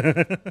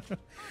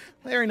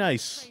 Very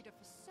nice.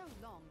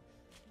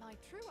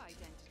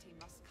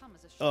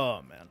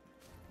 Oh man,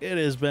 it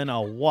has been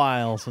a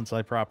while since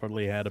I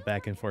properly had a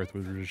back and forth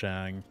with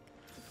Rajang.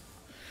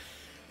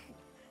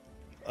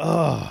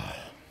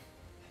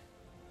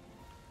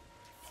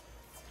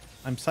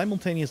 I'm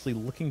simultaneously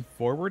looking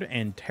forward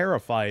and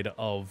terrified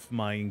of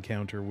my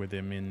encounter with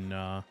him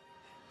in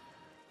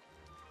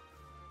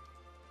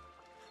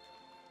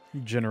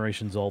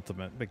Generations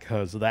Ultimate,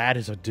 because that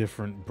is a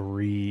different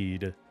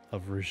breed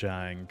of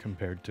Rajang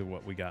compared to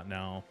what we got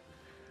now.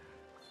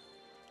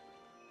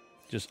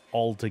 Just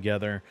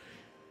altogether,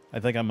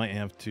 I think I might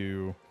have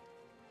to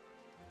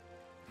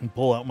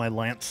pull out my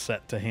lance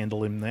set to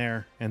handle him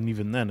there, and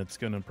even then it's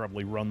going to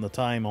probably run the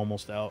time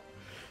almost out.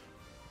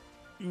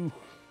 Ooh.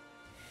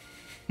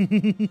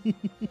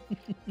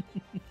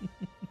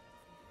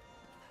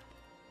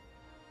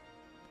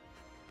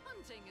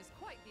 Hunting is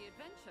quite the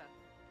adventure.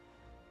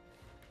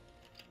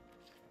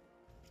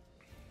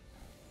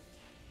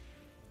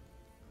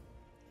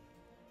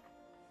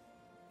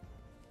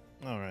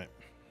 All right.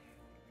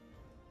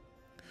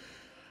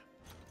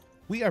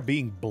 We are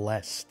being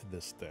blessed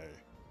this day.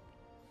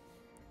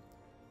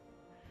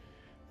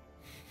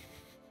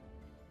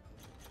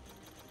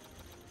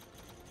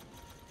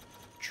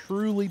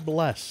 Truly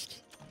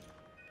blessed.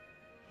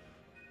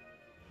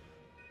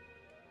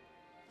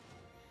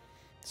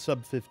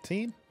 Sub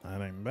 15.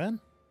 That ain't bad.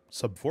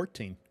 Sub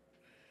 14.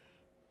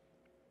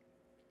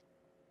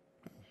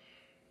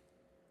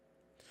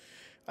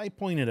 I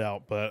pointed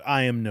out, but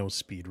I am no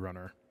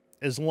speedrunner.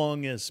 As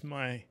long as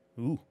my...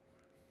 Ooh.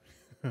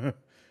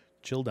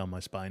 Chill down my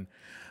spine.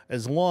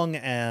 As long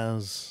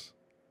as...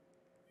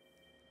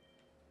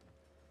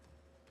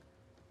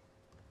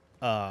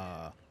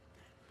 my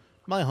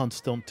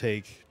hunts don't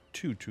take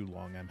too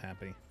long, I'm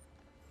happy.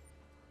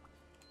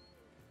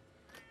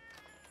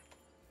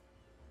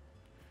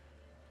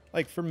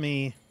 Like, for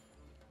me,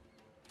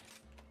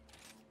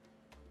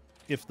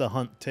 if the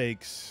hunt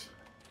takes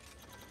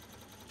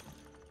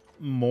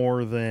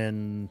more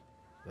than,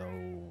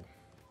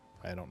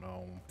 I don't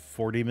know,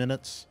 40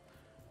 minutes,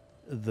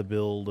 the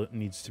build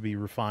needs to be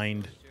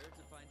refined.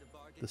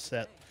 The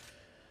set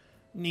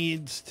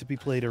needs to be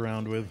played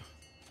around with.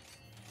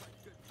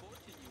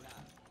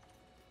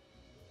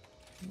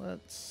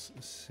 Let's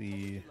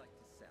see.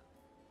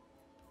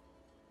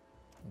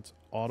 Let's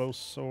auto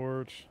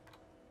sort.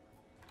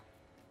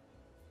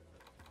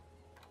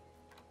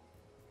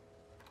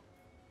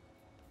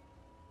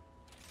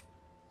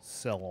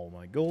 Sell all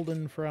my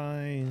golden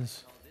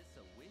fries.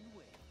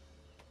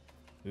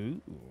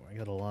 Ooh, I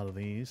got a lot of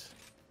these.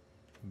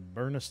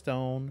 Burn a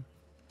stone.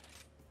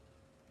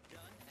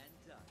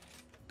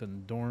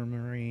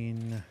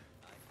 Dundormarine.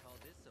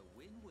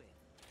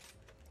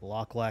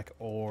 Locklack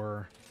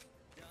ore.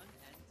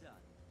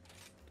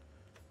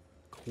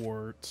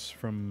 Quartz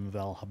from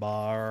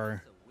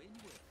Valhabar.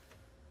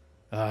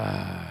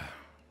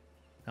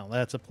 Now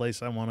that's a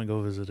place I want to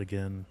go visit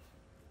again.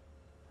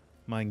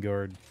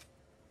 Mindguard.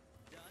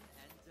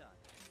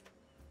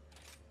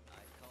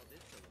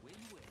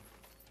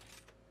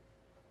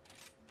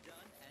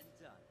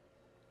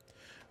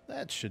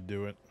 That should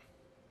do it.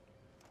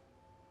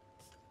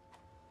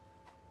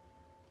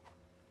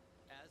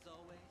 As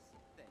always,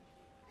 thank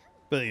you.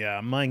 But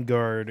yeah,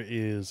 Mindguard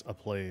is a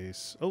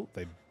place... Oh,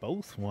 they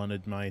both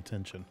wanted my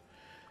attention.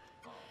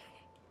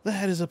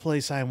 That is a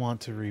place I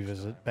want to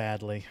revisit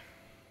badly.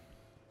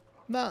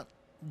 Not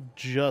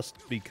just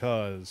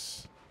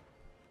because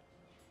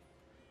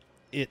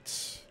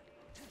it's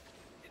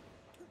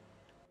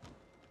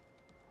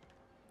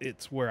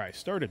where I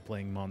started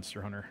playing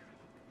Monster Hunter.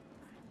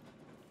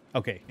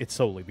 Okay, it's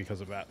solely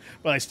because of that.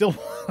 But I still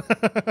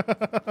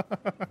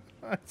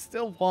I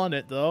still want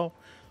it though.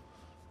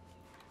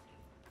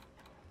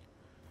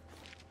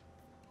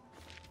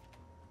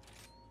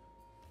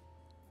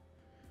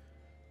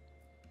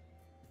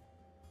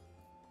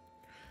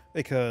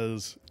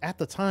 Because at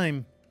the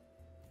time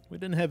we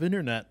didn't have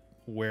internet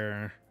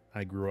where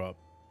I grew up.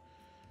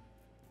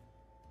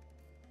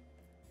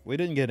 We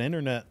didn't get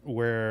internet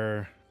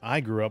where I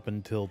grew up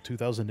until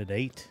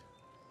 2008.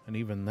 And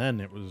even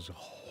then, it was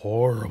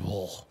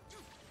horrible.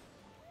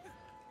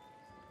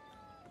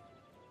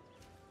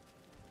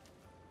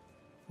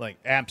 Like,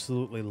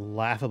 absolutely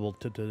laughable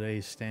to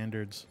today's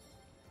standards.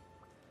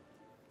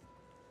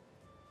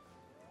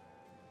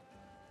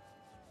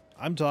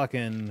 I'm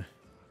talking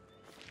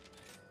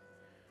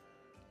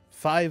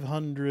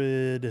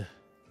 500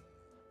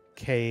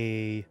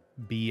 kbps.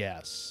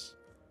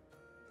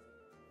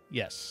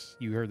 Yes,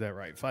 you heard that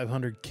right.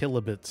 500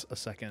 kilobits a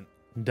second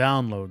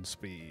download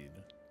speed.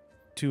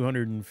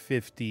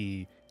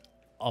 250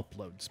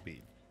 upload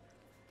speed.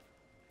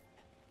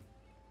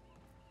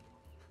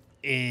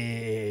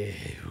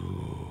 It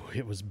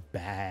was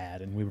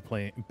bad, and we were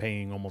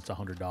paying almost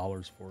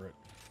 $100 for it.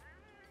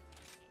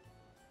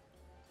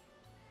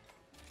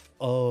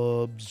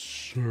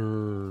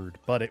 Absurd.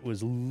 But it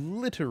was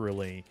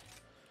literally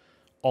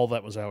all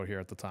that was out here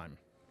at the time.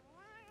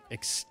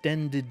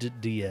 Extended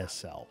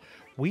DSL.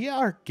 We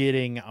are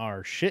getting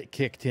our shit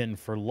kicked in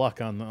for luck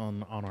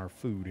on our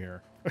food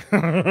here.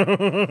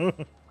 There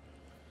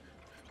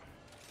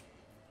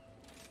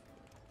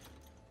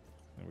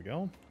we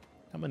go.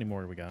 How many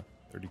more do we got?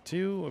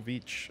 32 of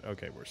each.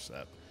 Okay, we're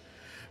set.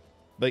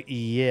 But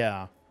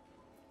yeah,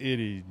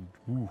 it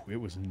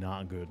was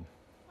not good.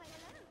 Why,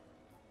 hello.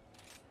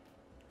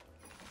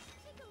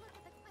 Take a look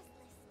at the quest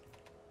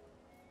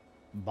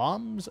list.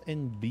 Bombs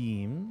and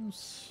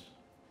beams,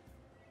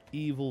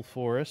 evil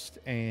forest,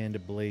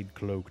 and blade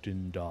cloaked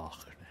in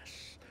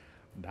darkness.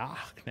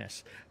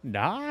 Darkness.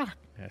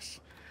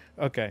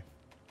 Okay.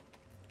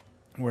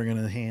 We're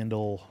going to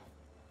handle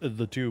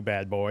the two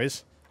bad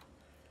boys.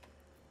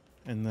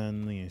 And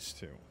then these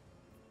two.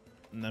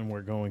 And then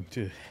we're going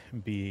to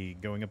be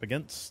going up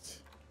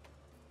against...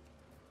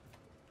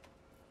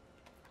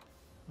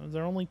 Is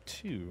there only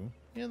two?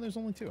 Yeah, there's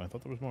only two. I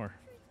thought there was more.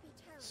 Truth be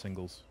told,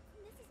 Singles.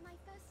 this is my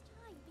first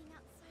time being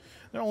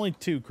outside. There are only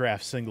 2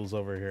 craft singles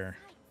over here.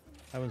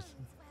 I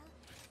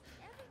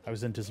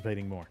was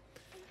anticipating more.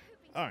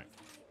 All right.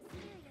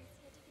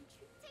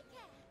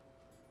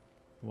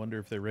 Wonder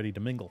if they're ready to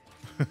mingle.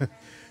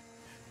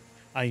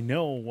 I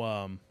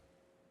know.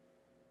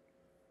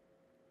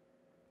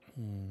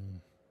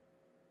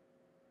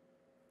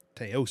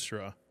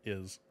 Teostra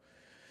is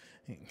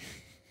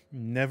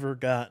never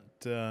got.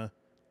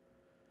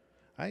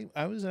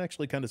 I was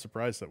actually kind of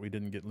surprised that we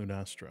didn't get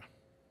Lunastra.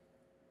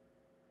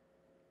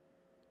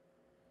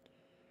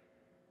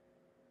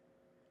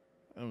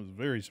 I was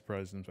very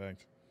surprised, in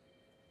fact.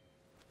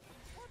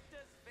 What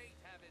does fate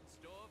have in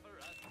store for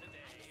us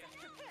today?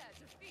 Prepare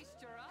to feast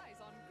your eyes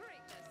on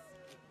greatness.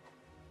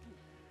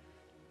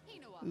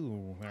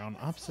 Ooh, they're on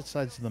opposite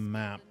sides of the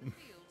map. I'm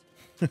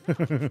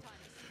powered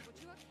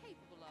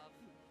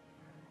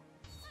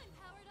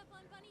up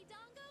on Bunny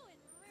Dongo and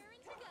raring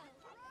to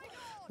go.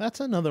 That's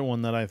another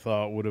one that I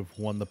thought would have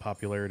won the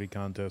popularity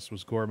contest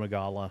was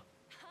Gormagala.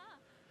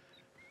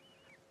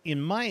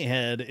 In my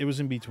head, it was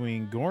in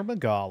between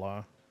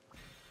Gormagala,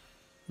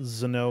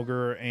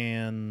 Zenogre,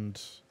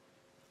 and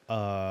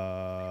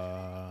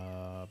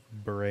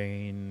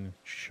brain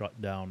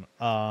shutdown.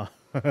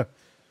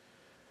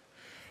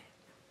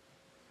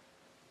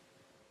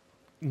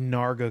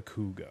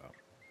 Nargacuga.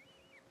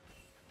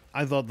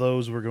 I thought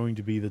those were going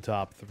to be the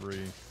top 3.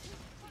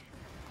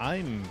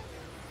 I'm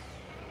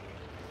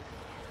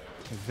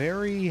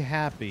very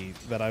happy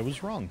that I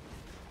was wrong.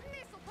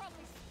 This'll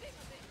probably stick a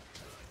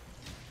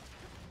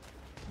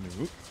bit.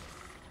 Nope.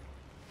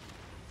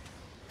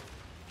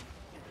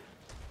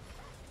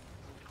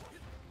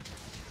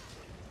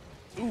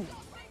 Ooh.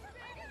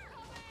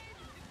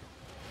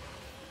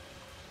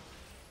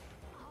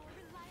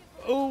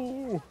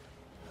 Oh.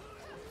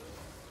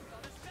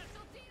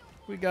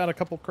 We got a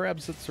couple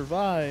crabs that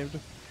survived,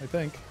 I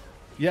think.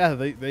 Yeah,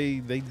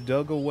 they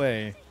dug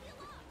away.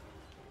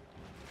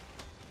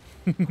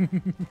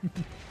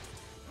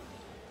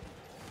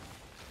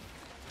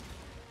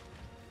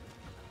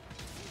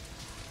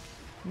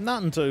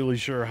 Not entirely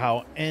sure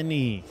how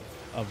any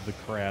of the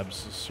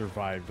crabs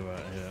survived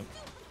that hit.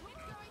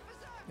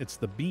 It's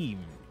the beam.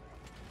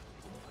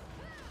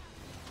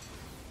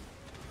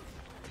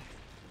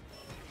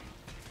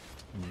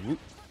 Whoop.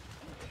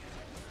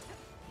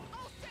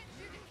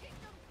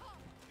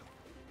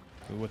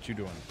 So what you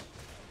doing?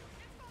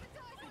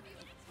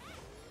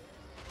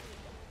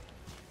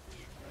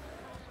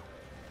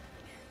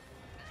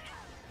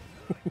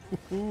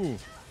 Ooh.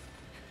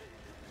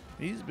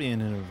 He's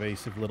being an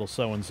invasive little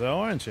so-and-so,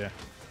 aren't you?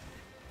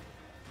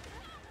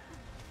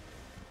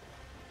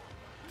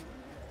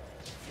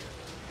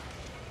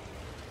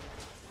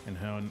 And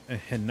how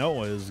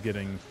Noah is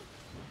getting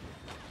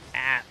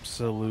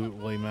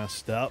absolutely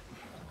messed up.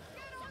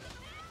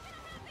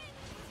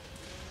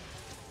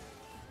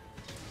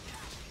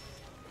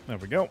 There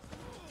we go.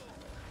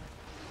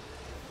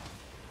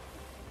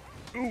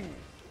 Ooh.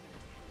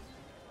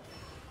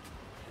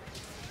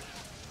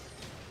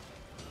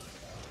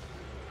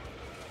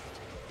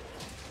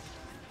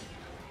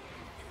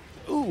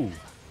 Ooh.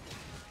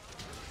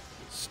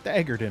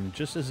 Staggered him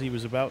just as he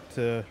was about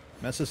to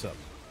mess us up.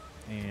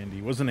 And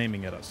he wasn't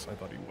aiming at us. I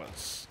thought he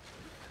was.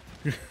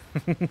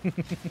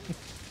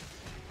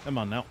 Come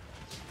on now.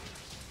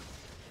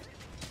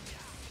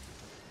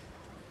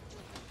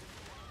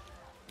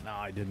 No,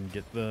 I didn't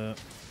get the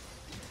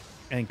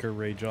anchor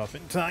rage off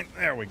in time.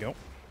 There we go.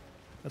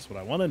 That's what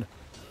I wanted.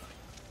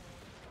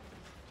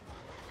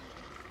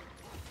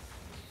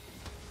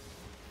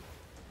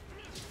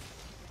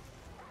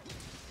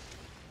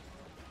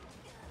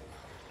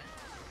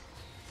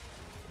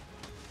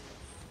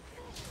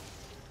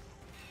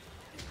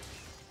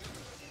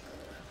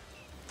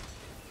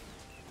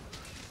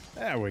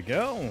 There we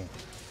go.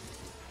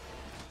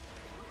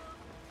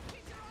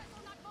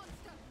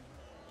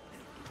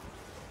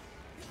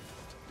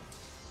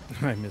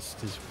 I missed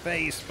his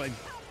face by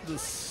the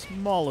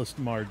smallest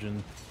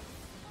margin.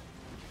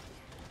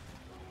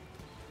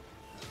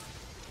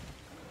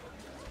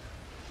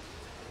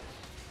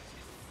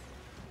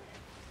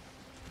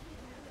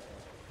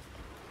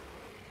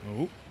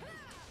 Oh.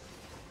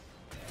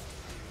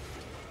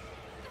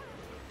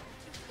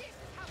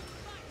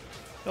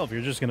 Well, if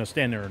you're just going to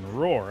stand there and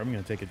roar, I'm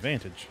going to take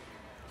advantage.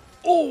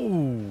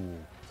 Oh!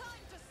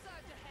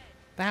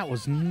 That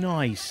was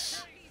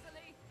nice.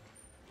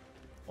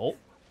 Oh,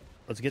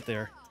 let's get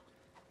there.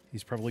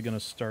 He's probably going to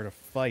start a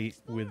fight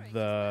with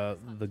the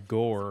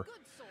gore.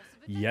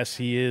 Yes,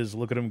 he is.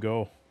 Look at him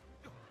go.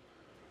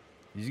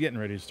 He's getting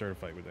ready to start a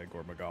fight with that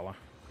Gormagala.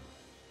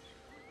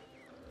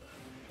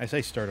 I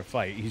say start a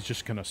fight. He's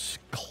just going to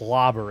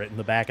clobber it in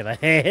the back of the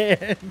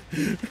head.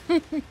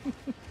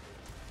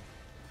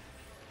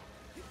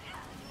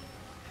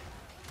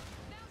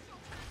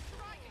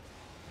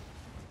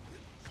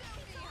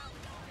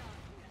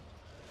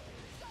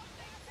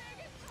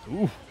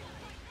 Ooh.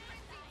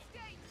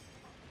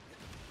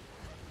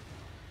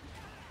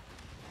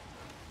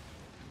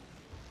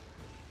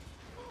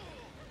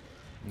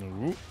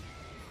 Ooh.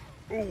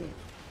 Ooh.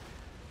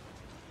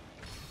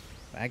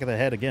 Back of the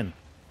head again.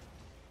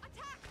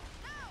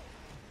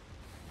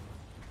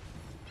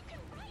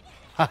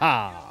 Ha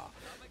ha!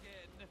 Come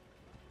again.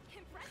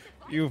 Impressive.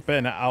 You've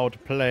been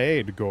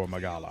outplayed,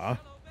 Gormagala.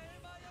 Obey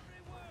my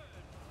every word.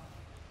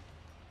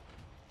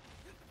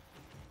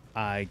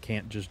 I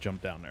can't just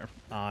jump down there.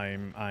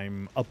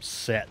 I'm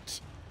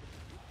upset.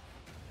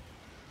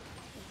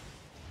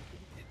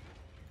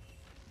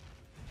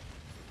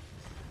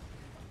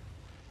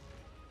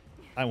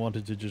 I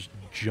wanted to just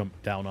jump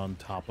down on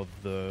top of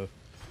the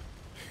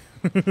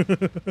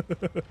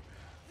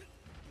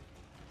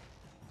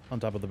on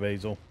top of the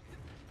basil.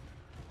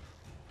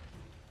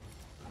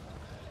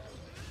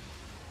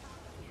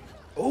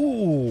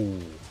 Oh.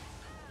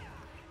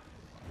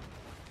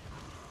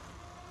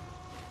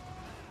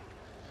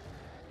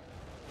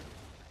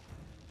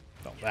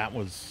 Oh, that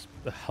was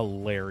a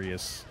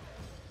hilarious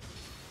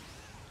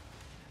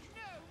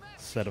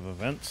set of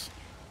events.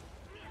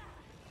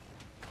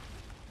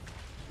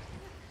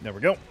 There we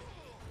go.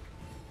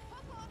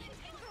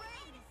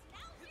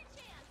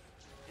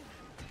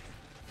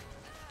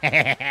 I'll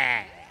send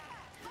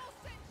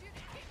you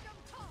to kingdom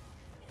come.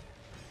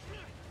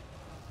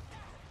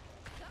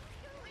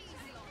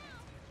 Easy on it.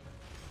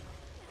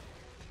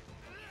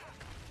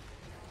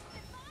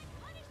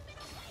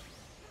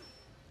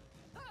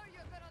 Oh,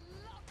 you're gonna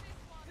love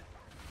this one.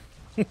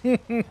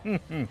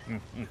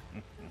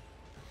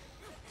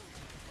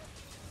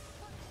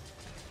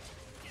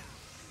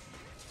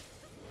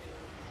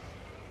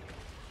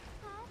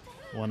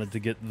 Wanted to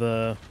get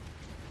the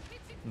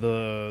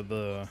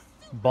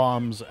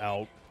bombs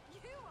out.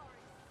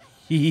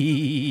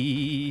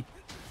 Hee.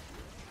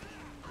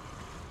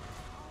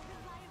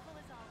 Reliable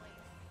as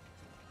always.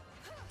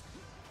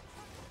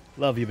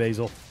 Love you,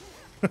 Basil.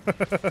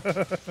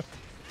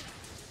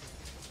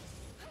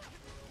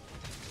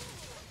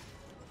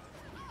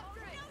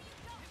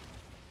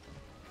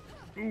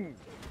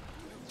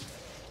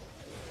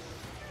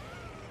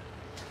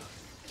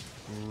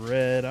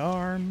 Red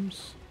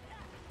arms.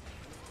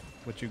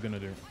 What you gonna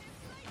do?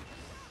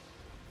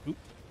 Oop.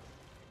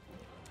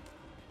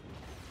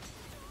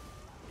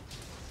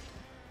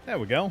 There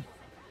we go.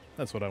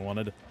 That's what I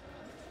wanted.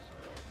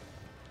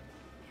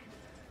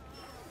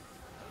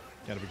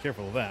 Gotta be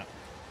careful of that.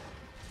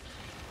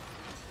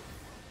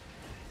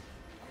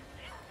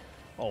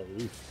 Oh.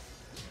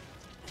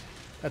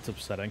 That's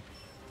upsetting.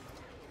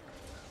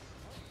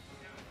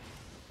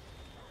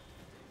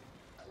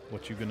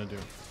 What you gonna do?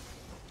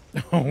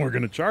 Oh, we're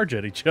gonna charge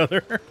at each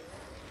other.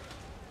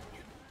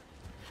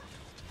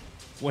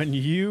 When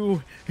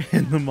you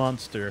and the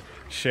monster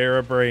share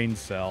a brain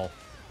cell.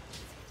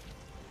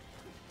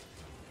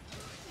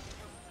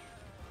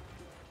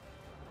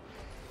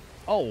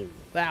 Oh,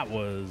 that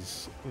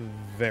was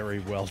very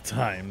well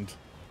timed.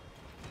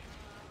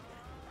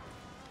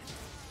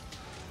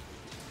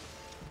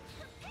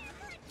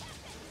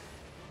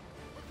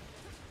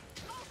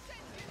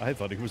 I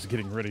thought he was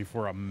getting ready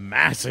for a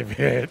massive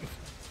hit.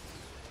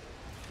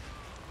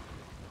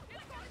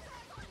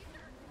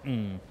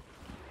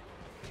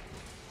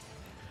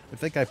 I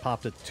think I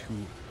popped it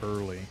too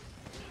early.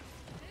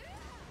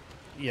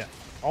 Yeah,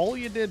 all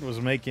you did was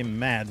make him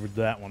mad with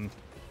that one.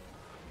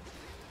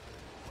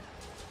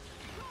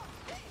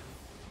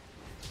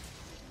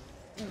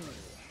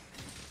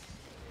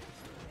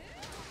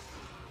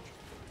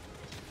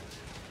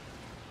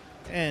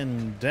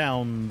 And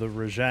down the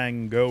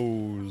Rajang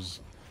goes.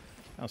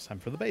 Now it's time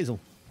for the basil.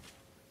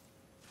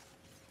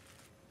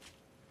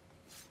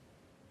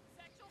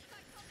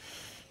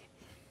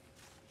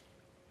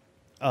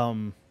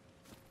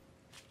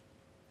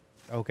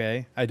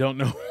 Okay, I don't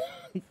know.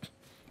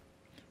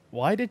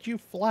 Why did you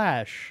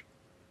flash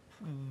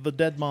the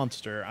dead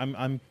monster?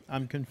 I'm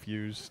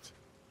confused.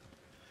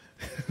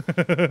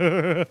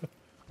 I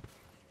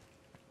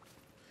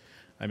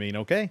mean,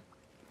 okay.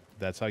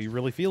 That's how you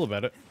really feel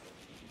about it.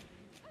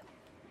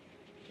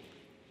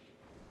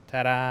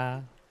 Ta-da!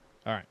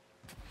 All right.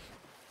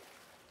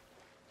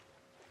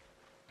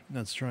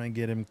 Let's try and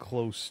get him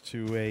close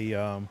to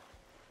a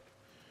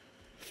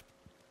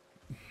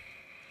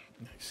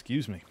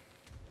excuse me.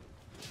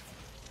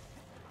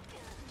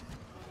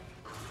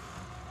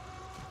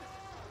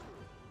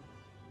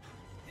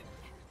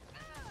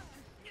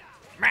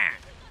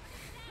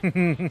 Let's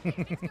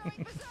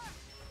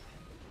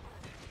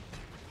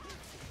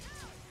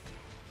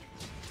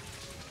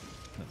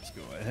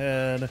go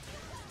ahead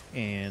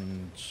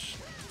and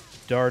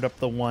start up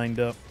the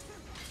wind-up.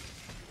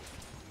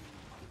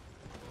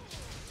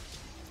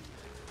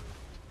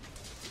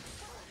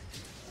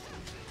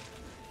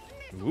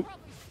 Oop.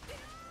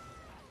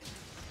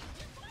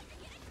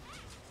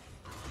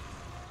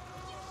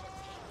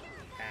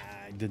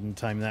 I didn't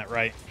time that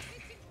right.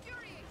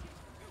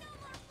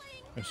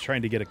 I was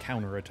trying to get a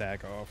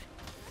counterattack off.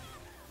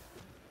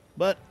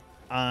 But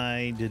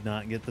I did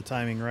not get the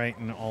timing right,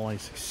 and all I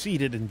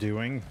succeeded in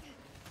doing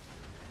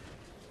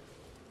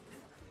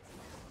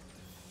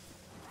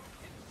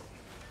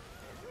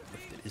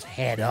lifted his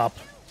head up.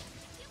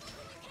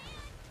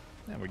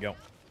 There we go.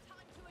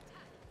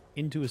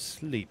 Into a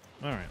sleep.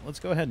 All right, let's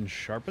go ahead and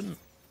sharpen,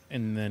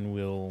 and then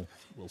we'll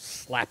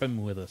slap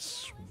him with a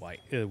swipe,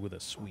 with a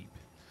sweep.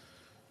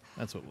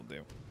 That's what we'll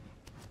do.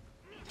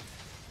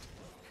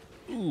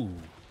 Ooh.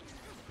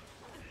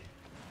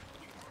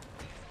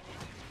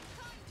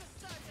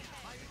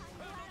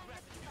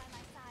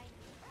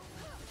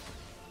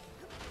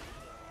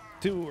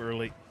 Too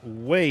early.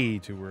 Way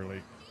too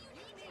early.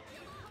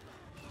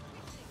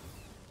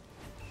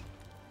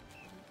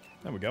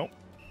 There we go.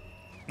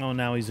 Oh,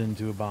 now he's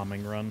into a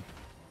bombing run.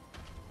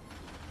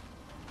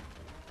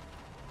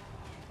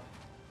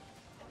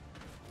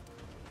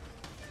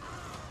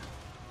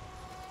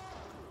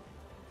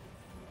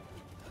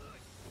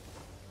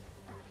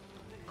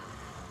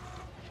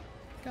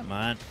 Come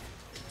on.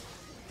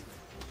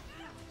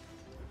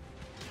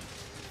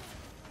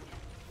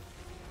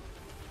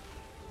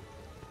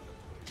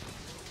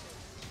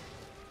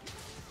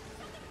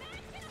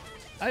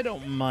 I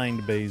don't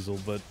mind Basil,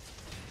 but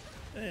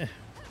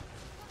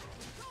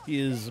he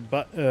is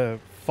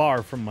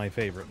far from my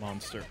favorite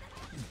monster.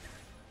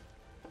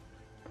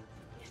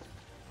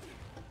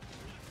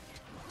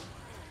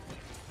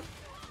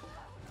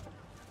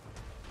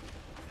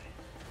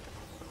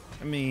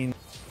 I mean,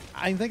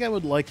 I think I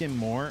would like him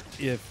more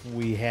if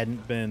we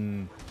hadn't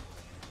been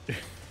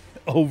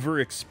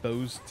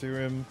overexposed to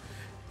him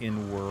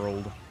in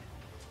World.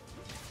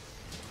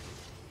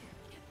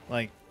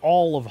 Like,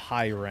 all of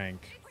high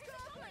rank,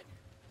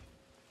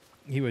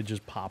 he would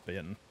just pop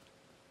in.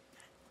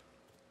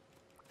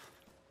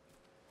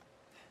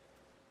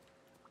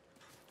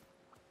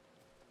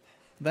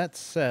 That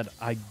said,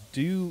 I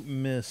do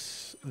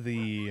miss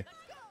the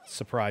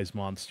surprise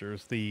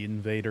monsters, the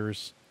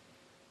invaders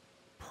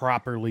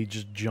properly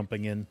just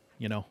jumping in,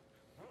 you know?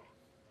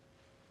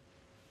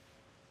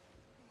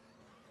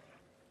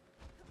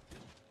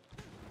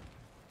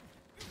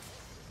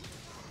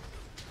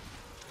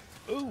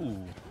 Ooh.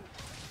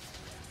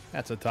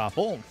 That's a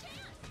topple.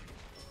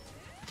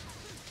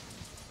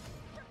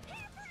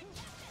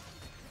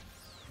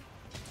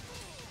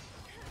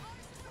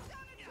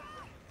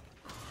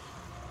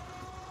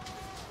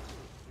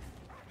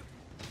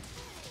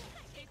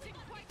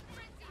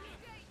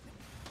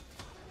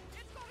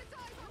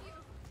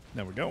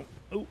 There we go.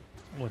 Oh,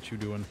 what you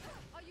doing?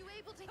 Are you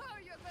able to? Oh,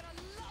 you're gonna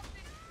love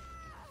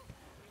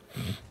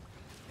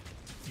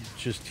it.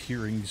 Just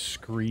hearing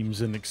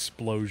screams and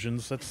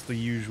explosions. That's the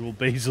usual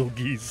Basil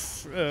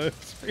Geese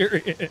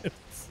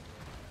experience.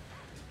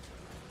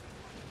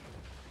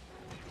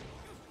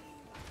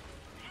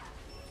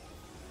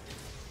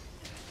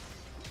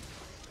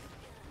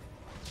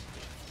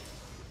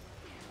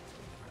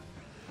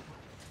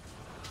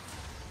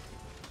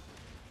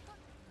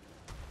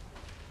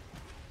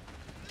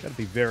 Gotta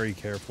be very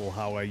careful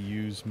how I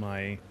use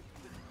my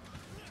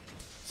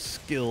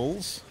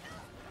skills,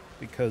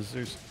 because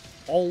there's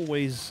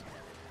always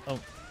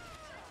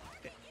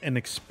an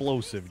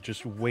explosive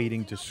just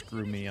waiting to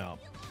screw me up.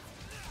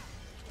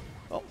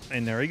 Oh,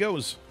 and there he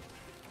goes.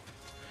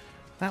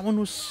 That one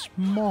was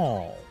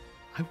small.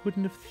 I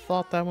wouldn't have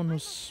thought that one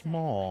was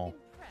small.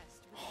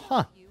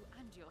 Huh.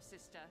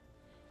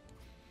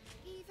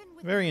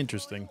 Very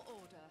interesting.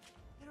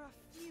 There are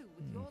few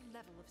with your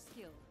level of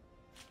skill.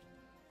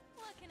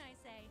 What can I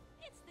say?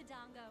 It's the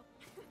dongo.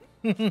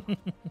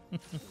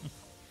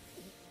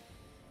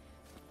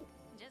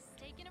 Just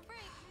taking a break.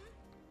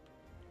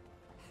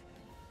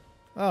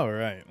 All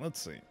right,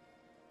 let's see.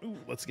 Ooh,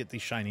 let's get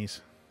these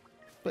shinies.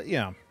 But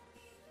yeah.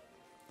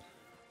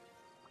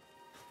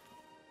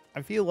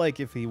 I feel like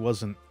if he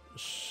wasn't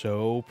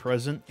so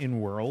present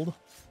in World,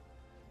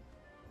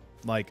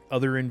 like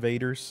other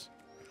invaders.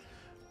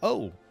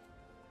 Oh.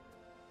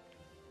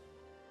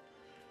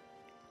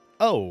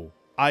 Oh,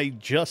 I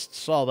just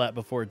saw that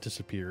before it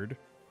disappeared.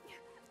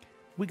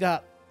 We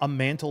got a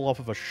mantle off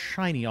of a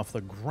shiny off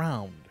the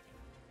ground.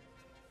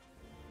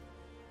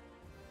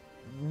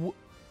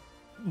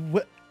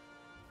 What?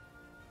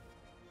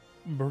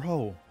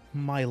 Bro,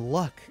 my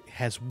luck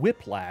has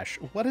whiplash.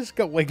 What is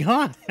going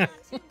on? Not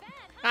too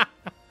bad, huh?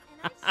 And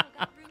I've still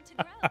got room to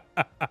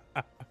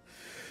grow.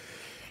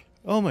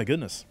 Oh my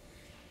goodness.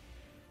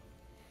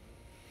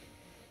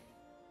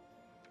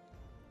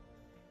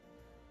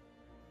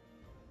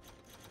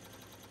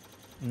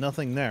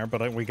 Nothing there,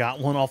 but we got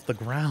one off the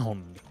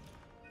ground.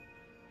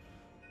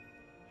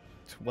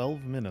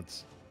 12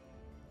 minutes.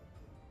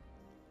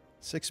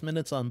 6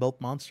 minutes on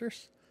both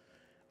monsters?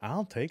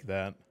 I'll take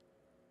that.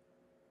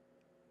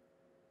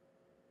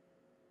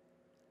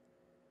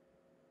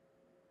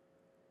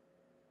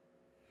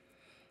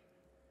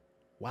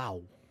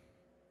 Wow.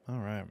 All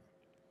right.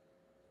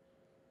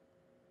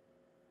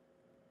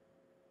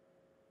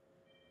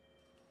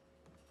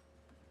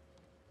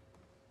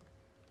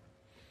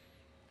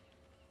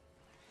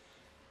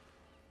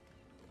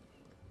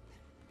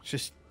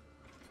 Just,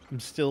 I'm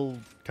still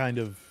kind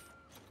of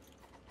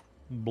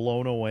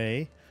blown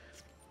away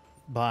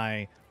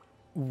by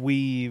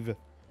we've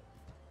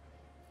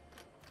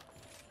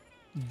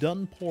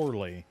done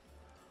poorly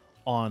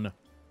on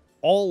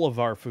all of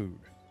our food.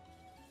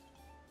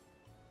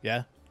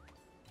 Yeah?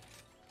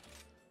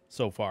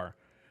 So far.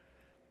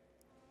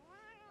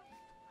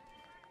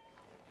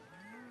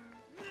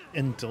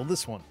 Until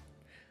this one.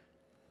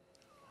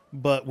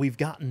 But we've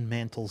gotten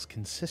mantles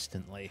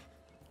consistently.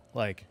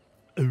 Like,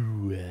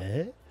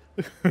 What?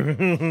 Feel your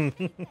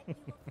duty.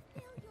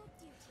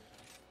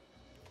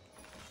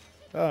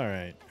 All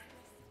right.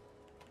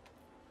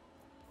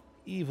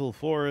 Evil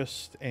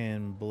Forest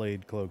and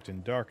Blade Cloaked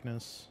in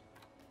Darkness.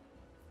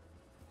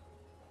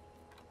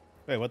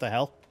 Wait, what the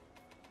hell?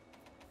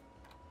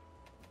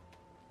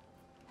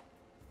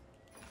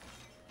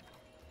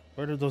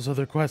 Where did those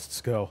other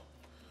quests go?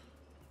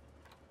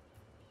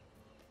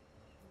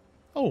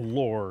 Oh,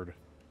 Lord.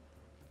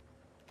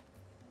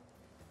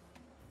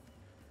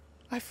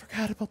 I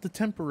forgot about the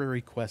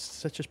temporary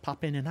quests that just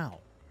pop in and out.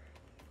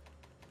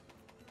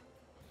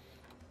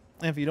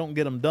 And if you don't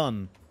get them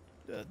done,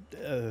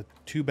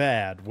 too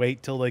bad.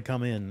 Wait till they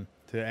come in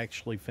to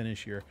actually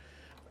finish your...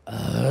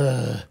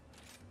 Oh,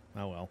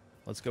 well.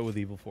 Let's go with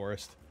Evil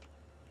Forest.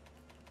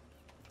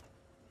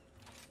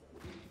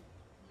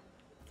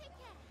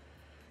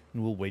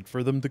 And we'll wait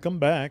for them to come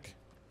back.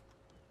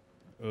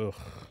 Ugh.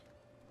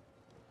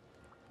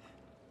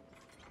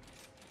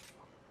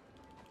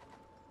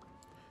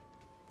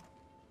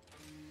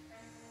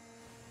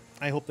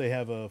 I hope they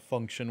have a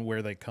function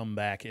where they come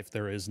back if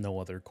there is no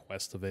other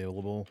quest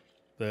available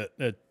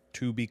that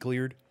to be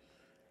cleared.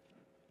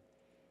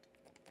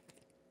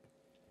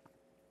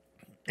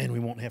 And we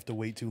won't have to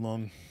wait too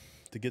long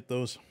to get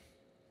those.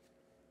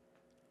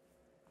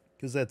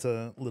 Because that's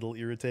a little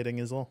irritating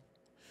is all.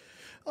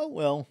 Oh,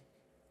 well.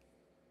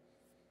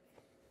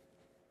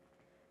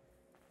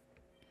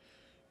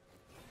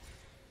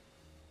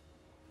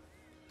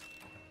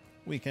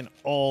 We can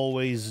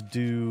always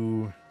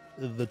do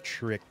the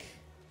trick.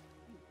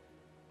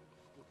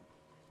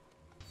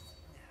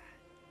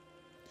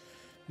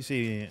 You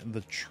see,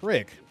 the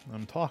trick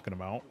I'm talking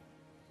about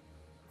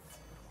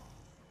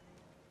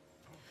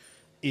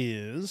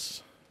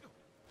is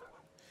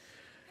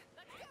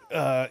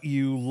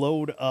you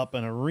load up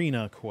an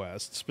arena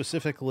quest,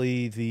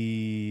 specifically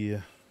the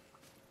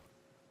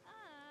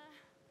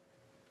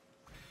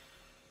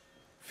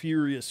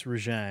Furious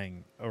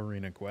Rajang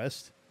arena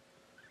quest,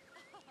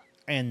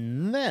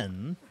 and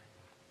then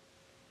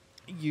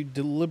you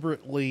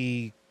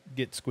deliberately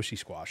get squishy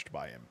squashed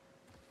by him.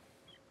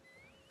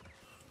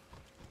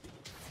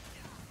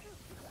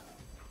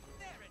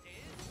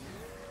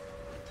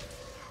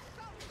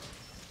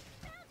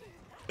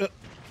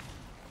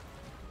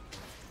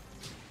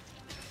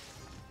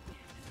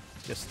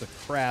 Guess the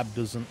crab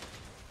doesn't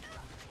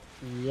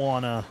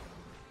wanna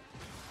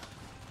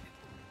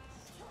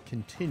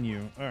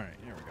continue. All right,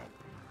 here we go.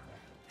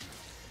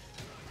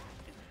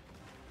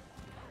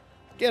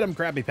 Get him,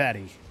 Krabby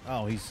Patty.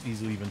 Oh,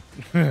 he's leaving.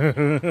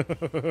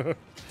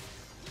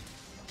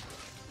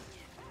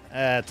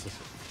 That's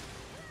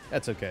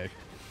okay.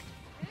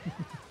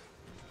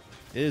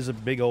 It is a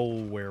big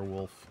old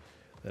werewolf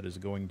that is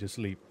going to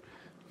sleep.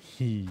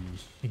 Ooh.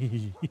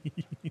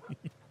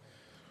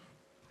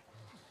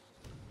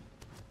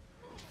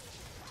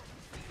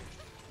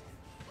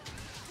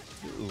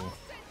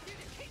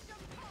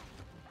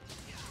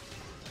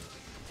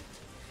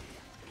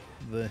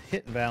 The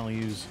hit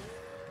values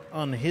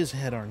on his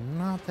head are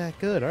not that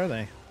good, are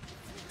they?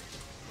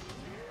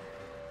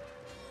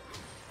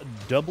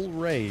 Double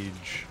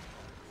rage.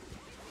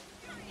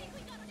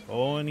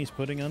 Oh, and he's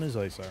putting on his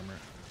ice armor.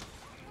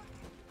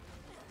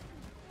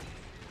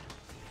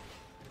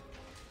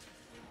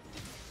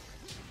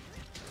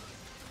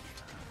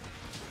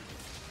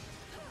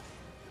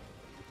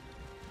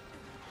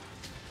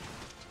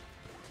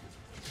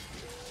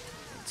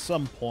 At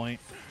some point.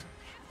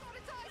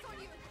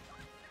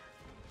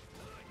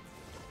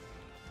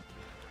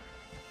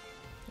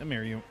 Come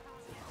here, you.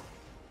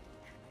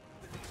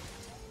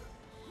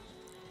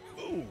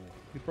 Ooh,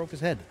 he broke his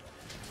head.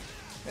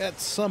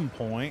 At some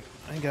point,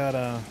 I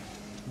gotta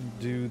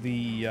do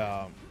the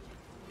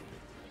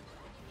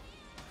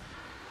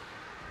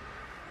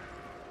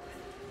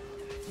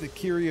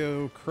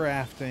curio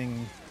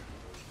crafting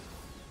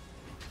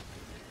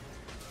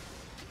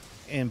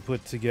and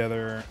put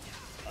together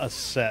a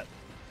set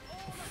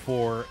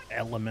for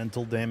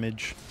elemental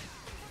damage.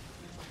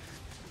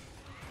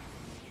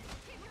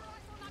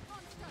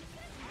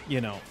 You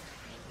know,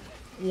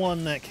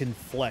 one that can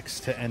flex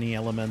to any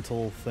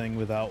elemental thing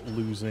without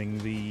losing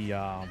the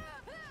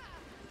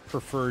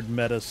preferred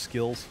meta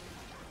skills.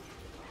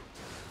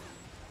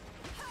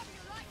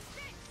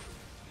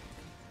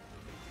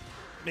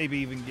 Maybe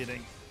even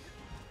getting,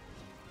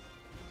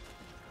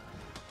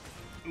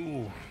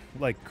 ooh,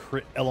 like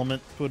crit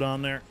element put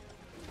on there.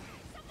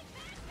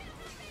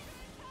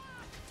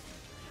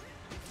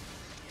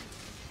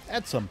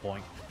 At some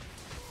point.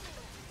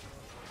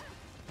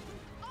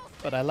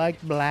 But I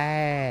like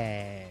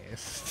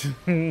Blast.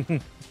 I'm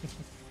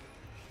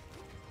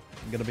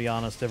gonna be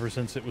honest, ever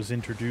since it was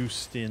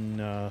introduced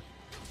in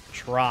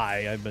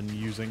Try, I've been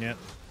using it.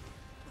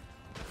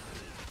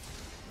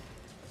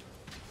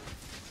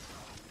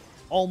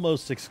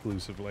 Almost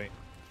exclusively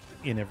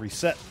in every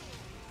set.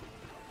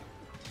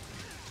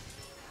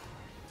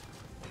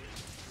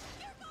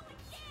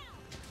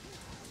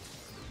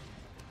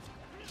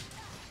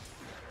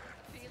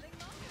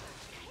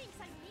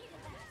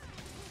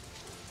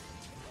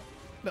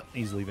 No,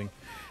 he's leaving.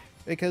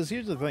 Because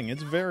here's the thing,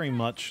 it's very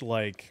much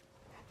like,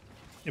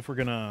 if we're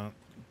gonna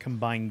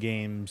combine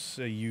games,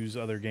 use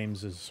other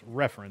games as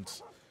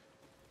reference.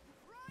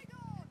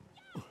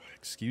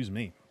 Excuse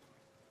me.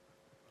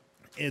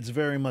 It's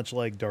very much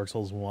like Dark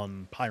Souls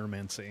 1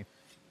 Pyromancy.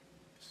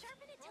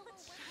 Sharpen it till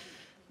it's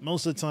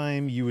Most of the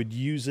time, you would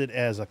use it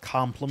as a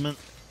complement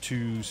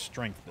to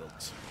strength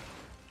builds.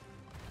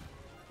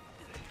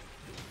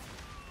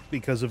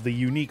 Because of the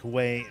unique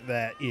way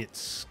that it's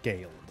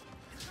scaled.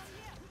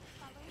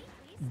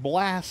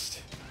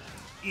 Blast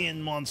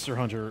in Monster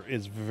Hunter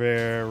is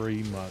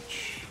very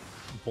much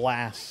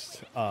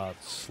blast,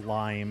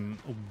 slime,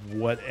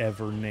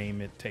 whatever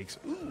name it takes.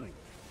 Ooh.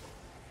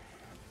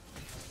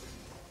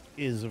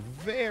 Is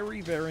very,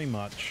 very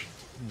much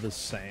the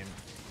same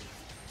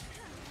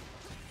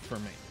for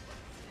me.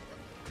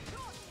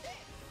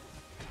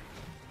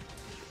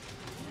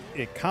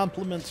 It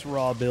complements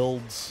raw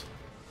builds.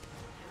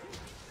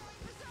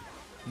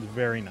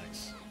 Very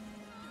nice.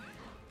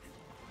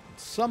 At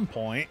some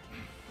point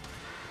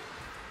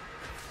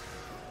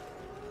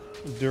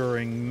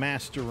during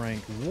Master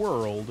Rank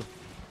World,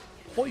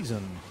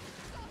 Poison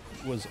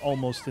was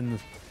almost in the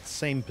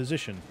same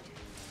position.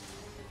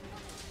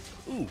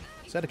 Ooh,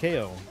 is that a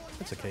KO?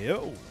 That's a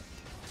KO.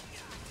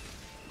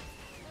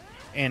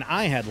 And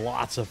I had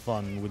lots of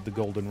fun with the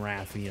Golden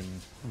Rathian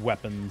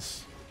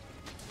weapons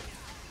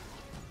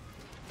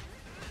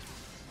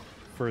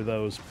for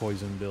those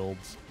Poison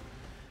builds.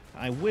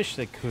 I wish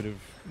they could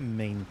have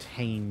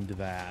maintained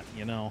that,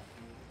 you know,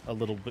 a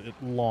little bit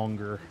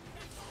longer.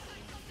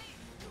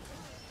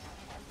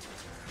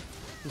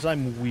 Because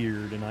I'm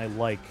weird and I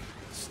like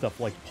stuff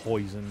like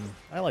poison.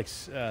 I like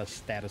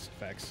status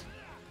effects.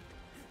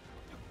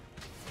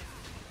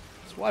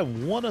 That's why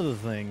one of the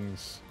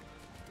things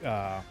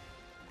that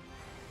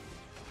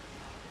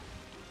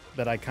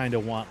I kind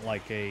of want,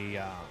 like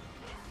a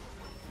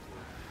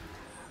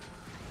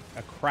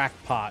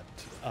crackpot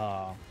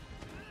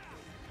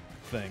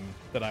thing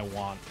that I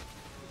want.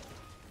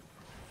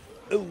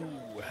 Ooh,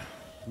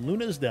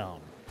 Luna's down.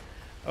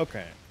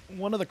 Okay,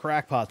 one of the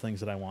crackpot things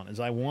that I want is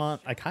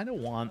I kind of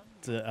want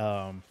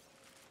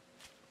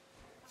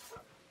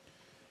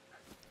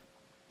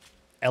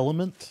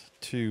Element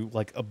to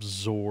like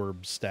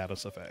absorb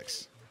status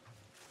effects.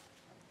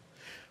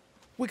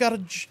 We got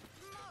a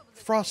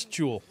Frost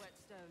Jewel.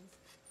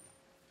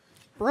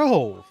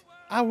 Bro,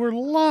 our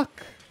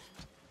luck.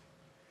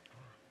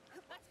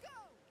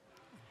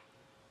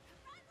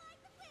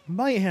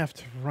 Might have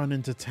to run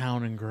into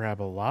town and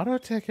grab a lotto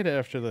ticket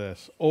after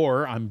this.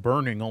 Or I'm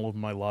burning all of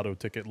my lotto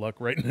ticket luck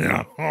right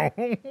now.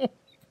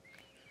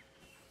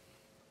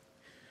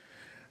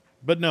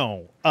 But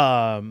no,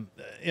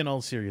 in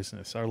all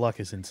seriousness, our luck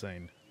is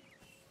insane.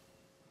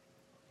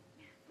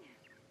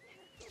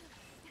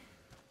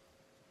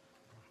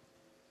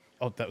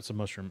 Oh, that was a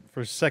mushroom.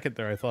 For a second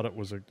there, I thought it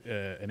was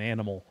an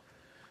animal.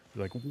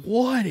 Like,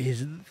 what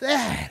is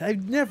that?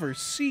 I've never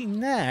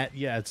seen that.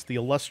 Yeah, it's the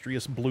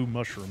illustrious blue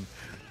mushroom.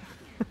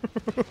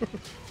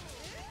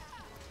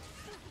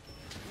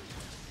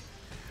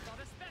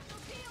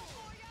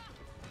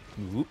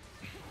 Oop.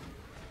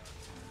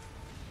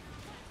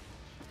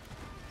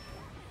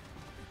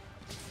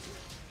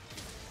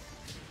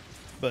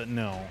 But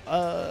no.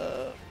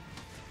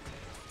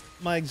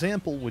 My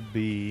example would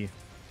be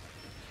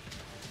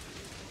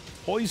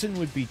poison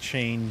would be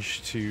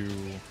changed to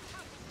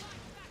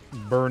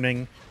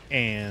burning,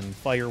 and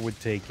fire would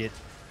take it.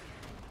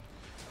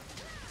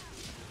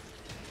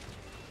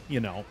 You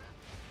know.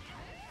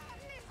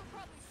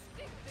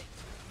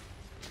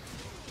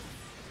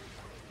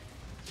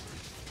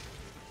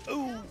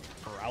 Ooh,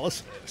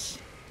 paralysis.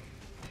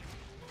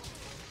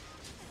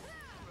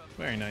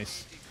 Very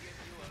nice.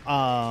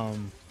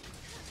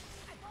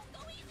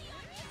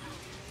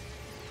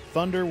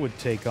 Thunder would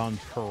take on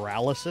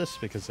paralysis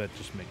because that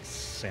just makes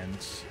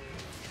sense.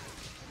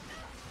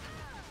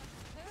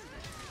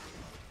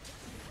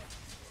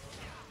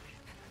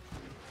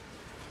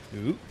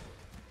 Ooh.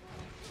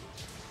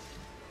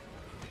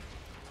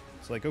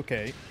 It's like,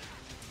 okay.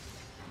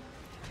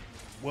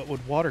 What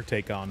would water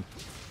take on?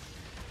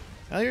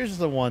 Now here's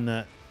the one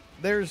that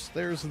there's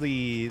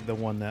the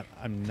one that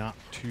I'm not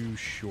too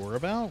sure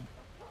about.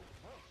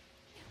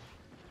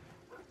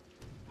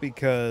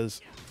 Because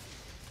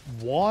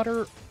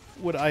water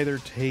would either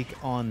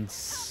take on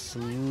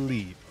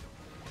sleep.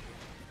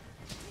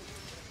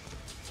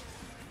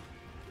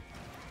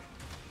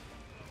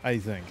 I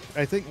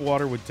think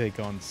water would take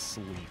on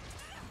sleep.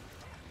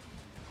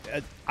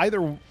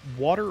 Either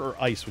water or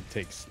ice would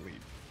take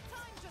sleep.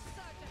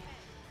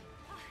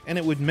 And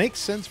it would make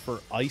sense for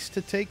ice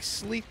to take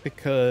sleep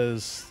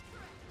because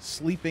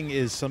sleeping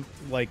is some,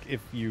 like, if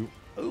you...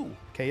 Ooh,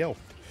 KO.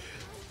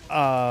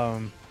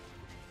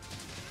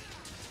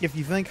 If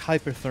you think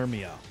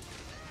hypothermia,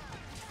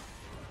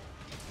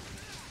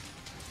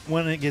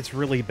 when it gets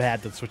really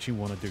bad, that's what you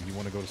want to do. You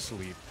want to go to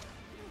sleep,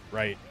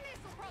 right?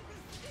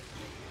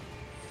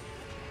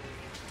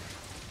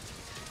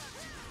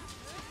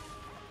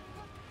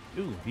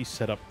 Ooh, he's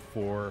set up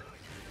for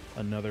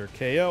another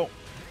KO.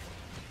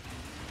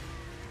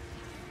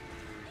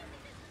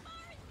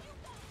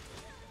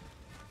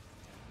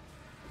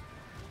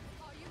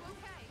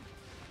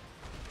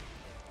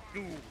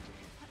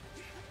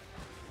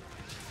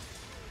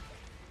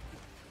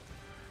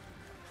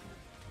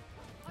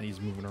 He's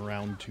moving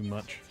around too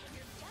much.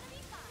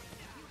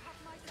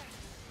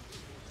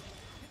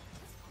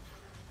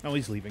 Oh,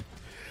 he's leaving.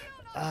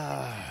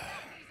 I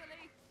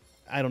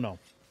don't know.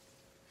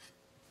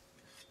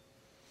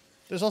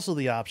 There's also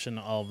the option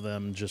of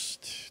them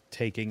just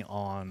taking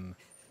on,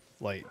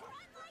 like,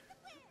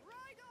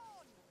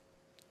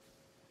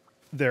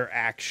 their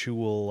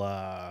actual,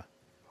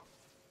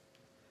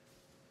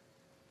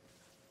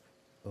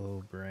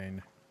 oh,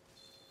 brain.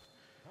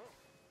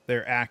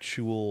 Their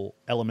actual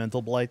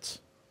elemental blights.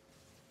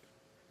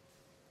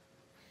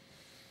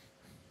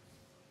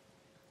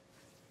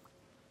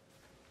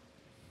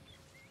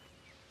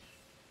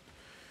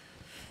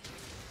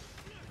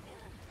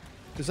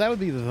 Because that would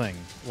be the thing.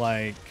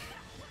 Like,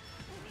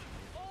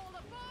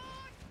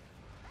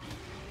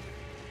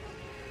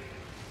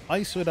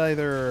 Ice would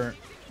either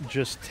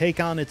just take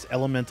on its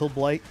elemental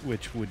blight,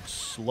 which would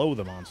slow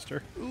the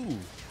monster. Ooh.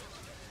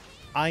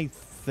 I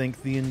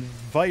think the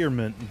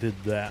environment did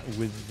that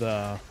with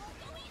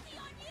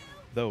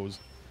those.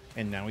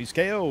 And now he's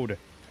KO'd.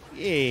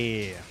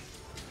 Yeah.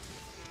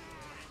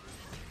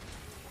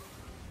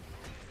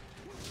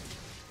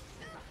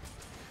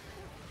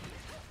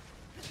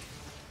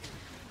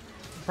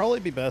 Probably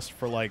be best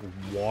for, like,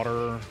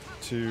 water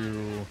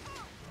to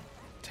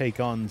take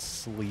on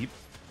sleep.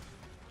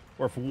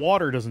 Or if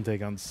water doesn't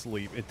take on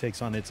sleep, it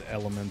takes on its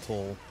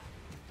elemental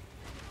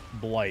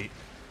blight,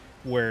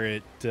 where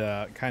it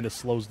kind of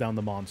slows down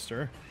the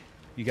monster.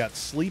 You got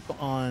sleep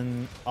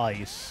on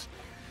ice,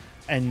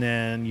 and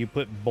then you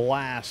put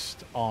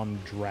blast on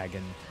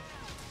dragon.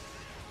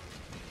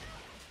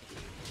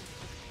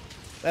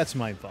 That's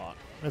my thought.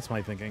 That's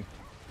my thinking.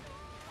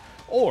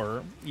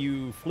 Or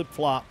you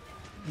flip-flop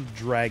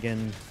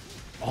dragon.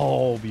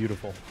 Oh,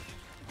 beautiful.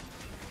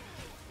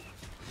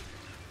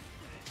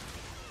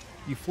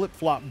 You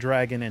flip-flop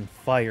dragon and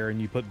fire,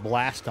 and you put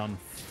blast on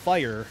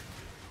fire.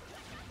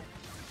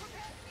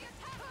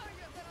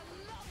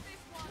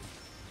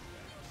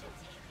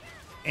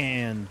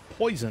 And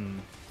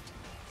poison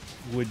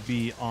would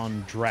be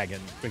on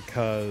dragon,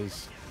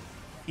 because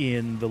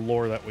in the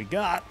lore that we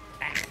got,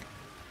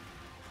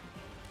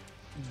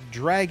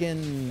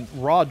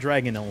 raw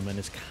dragon element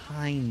is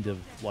kind of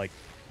like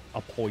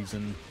a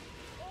poison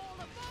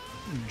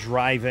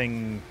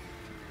driving.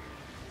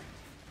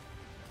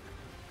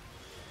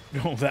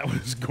 Oh, that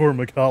was Gore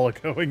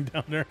McCullough going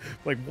down there.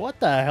 Like,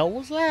 what the hell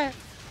was that?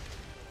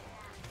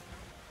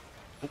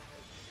 Oh,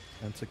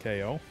 that's a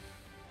KO.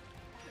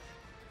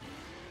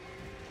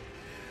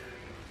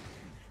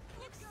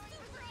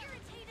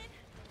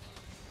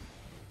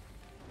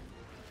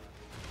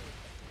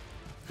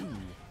 Ooh.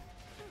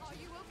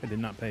 I did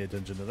not pay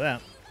attention to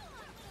that.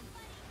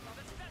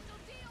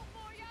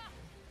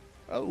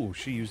 Oh,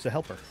 she used a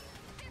helper.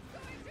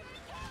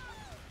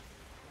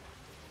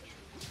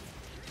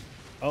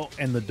 Oh,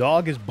 and the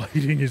dog is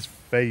biting his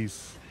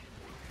face.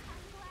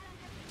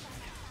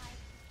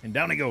 And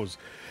down he goes.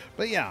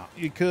 But yeah,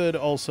 you could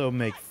also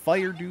make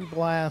fire do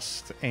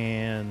blast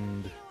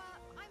and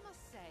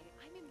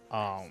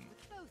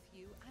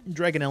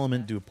dragon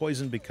element do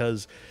poison,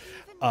 because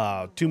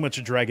too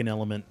much dragon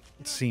element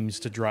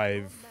seems to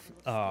drive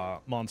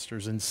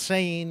monsters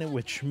insane,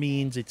 which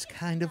means it's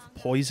kind of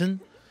poison.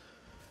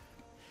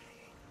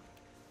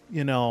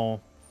 You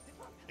know,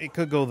 it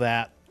could go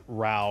that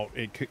route.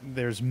 It could,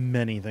 there's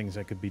many things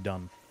that could be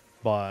done,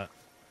 but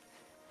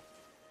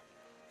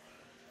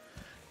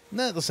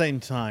at the same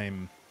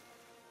time,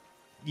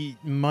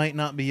 it might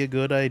not be a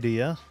good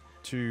idea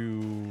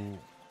to...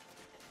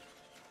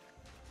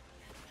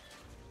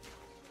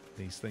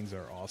 These things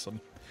are awesome.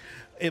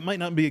 It might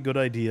not be a good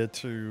idea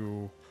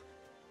to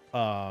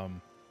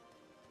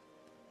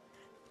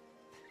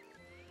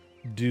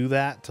do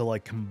that, to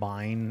like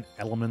combine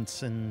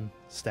elements and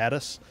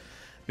status,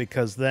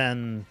 because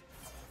then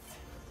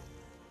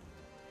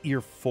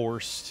you're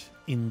forced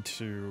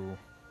into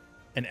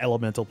an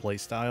elemental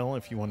playstyle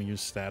if you want to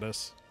use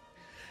status.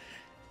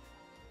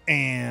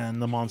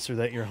 And the monster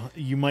that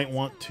you might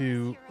want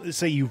to,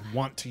 say you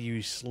want to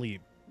use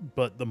sleep,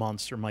 but the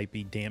monster might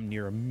be damn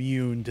near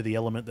immune to the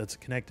element that's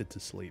connected to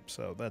sleep.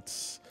 So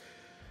that's,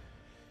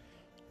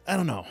 I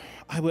don't know.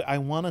 I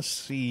want to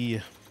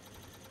see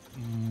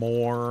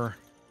more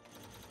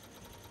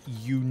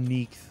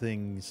unique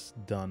things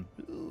done.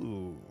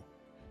 Ooh.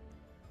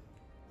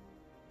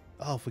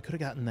 Oh, if we could have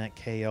gotten that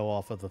KO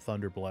off of the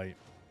Thunderblight.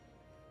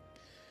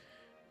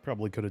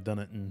 Probably could have done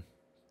it in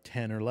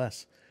 10 or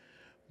less.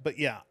 But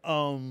yeah,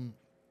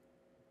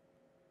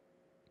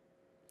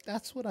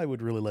 that's what I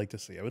would really like to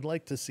see. I would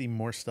like to see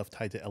more stuff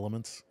tied to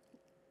elements.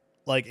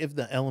 Like, if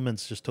the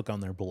elements just took on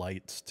their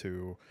blights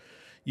to...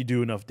 You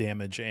do enough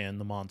damage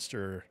and the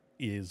monster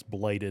is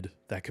blighted.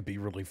 That could be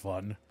really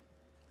fun.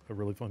 A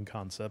really fun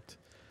concept.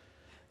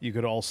 You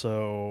could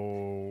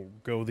also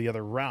go the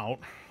other route.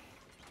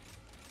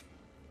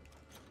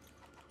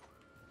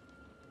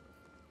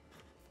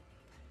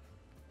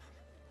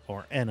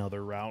 Or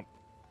another route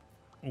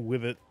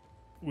with it,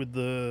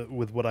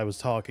 with what I was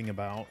talking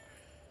about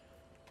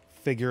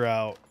figure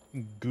out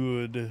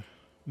good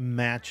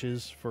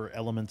matches for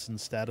elements and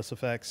status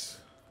effects.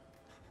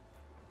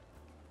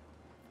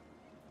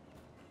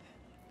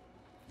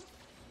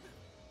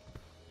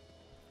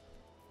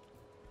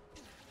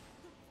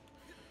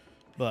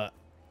 But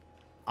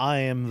I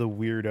am the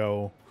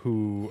weirdo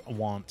who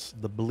wants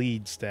the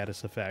bleed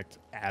status effect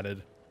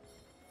added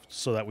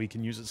so that we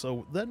can use it.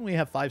 So then we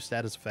have 5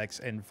 status effects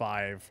and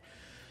 5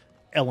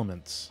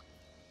 elements.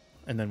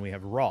 And then we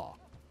have raw,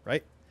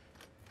 right?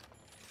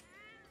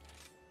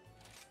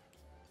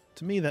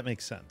 To me, that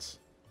makes sense.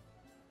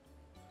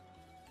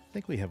 I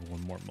think we have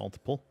one more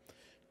multiple.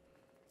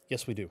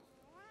 Yes, we do.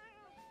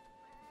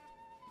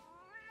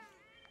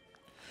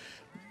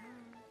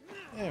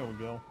 There we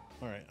go.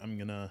 All right, I'm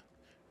going to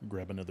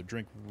grab another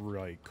drink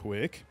right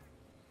quick.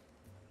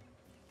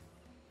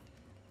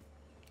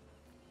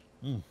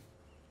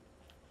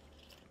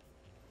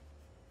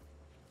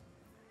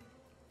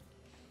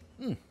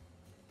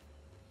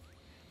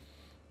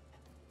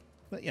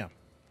 But yeah,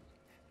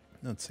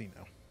 let's see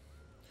now.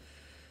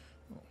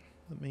 Oh,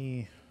 let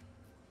me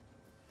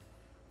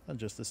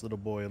adjust this little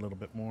boy a little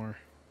bit more.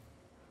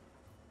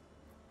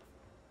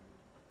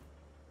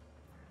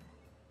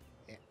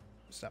 Yeah,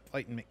 stop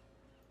fighting me.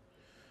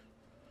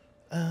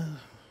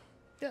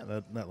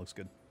 Yeah, that looks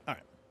good. All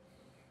right.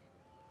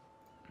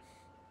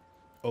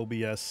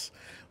 OBS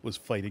was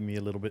fighting me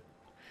a little bit.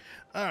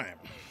 All right.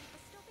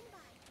 Stopping by.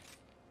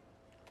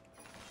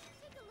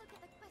 Take a look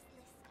at the quest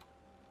list.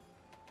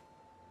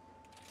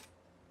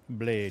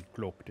 Blade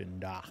cloaked in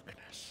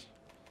darkness.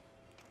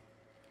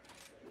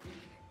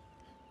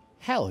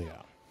 Hell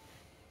yeah.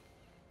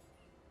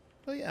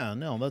 But yeah,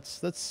 no,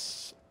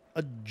 that's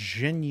a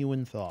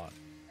genuine thought.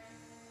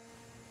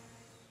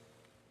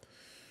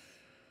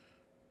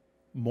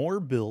 More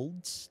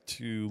builds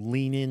to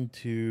lean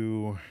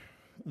into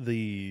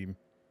the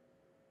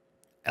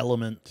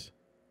element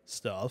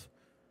stuff,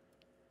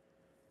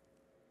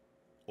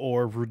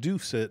 or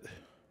reduce it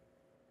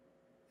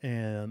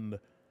and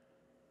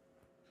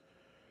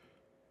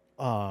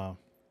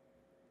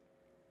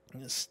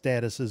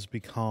statuses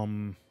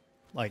become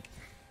like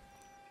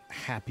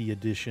happy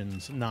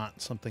additions,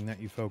 not something that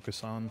you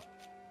focus on.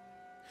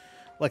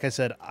 Like I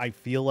said, I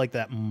feel like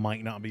that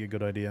might not be a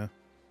good idea.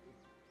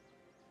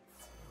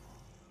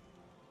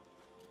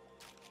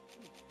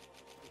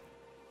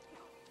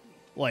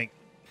 Like,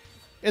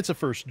 it's a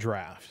first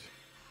draft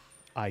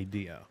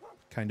idea,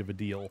 kind of a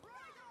deal.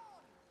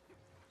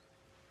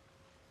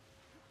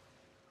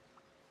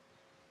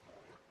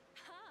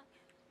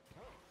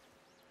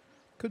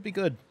 Could be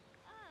good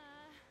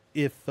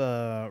if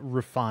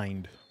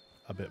refined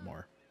a bit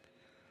more.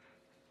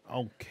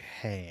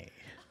 Okay,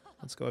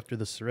 let's go after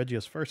the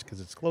Seregios first because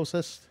it's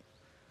closest.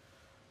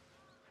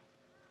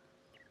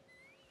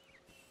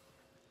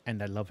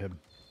 And I love him.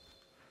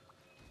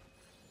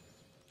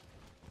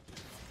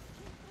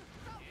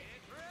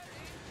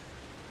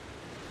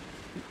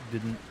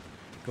 Didn't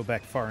go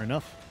back far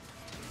enough.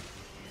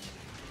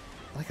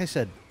 Like I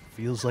said,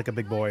 feels like a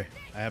big boy.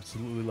 I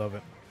absolutely love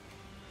it.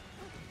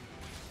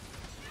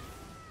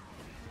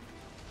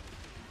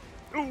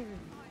 Ooh!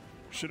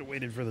 Should have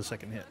waited for the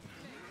second hit.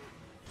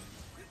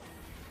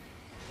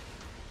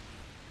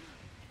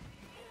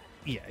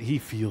 Yeah, he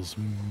feels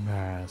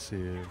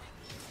massive.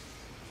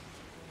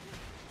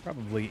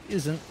 Probably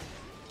isn't.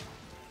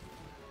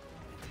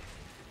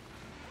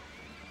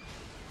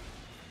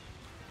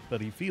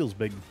 But he feels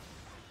big.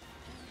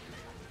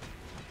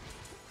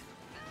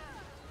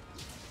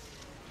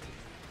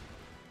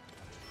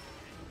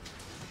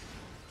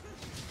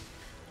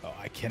 Oh,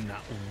 I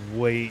cannot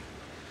wait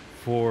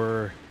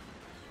for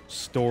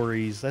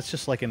stories. That's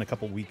just like in a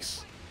couple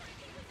weeks.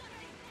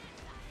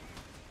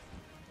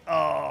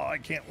 Oh, I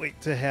can't wait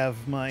to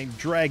have my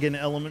dragon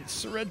element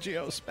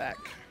Seregios back.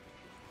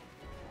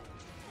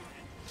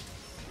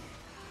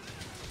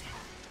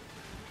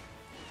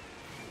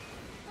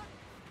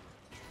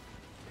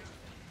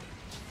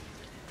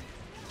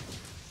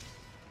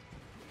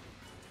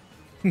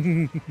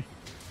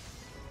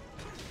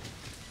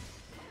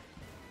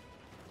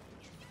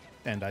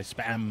 And I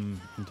spam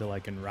until I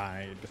can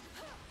ride.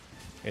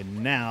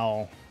 And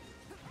now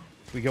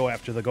we go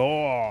after the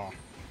gore.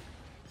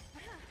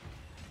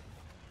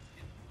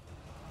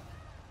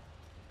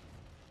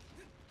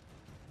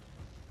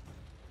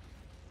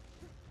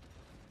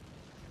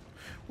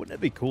 Wouldn't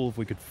it be cool if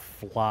we could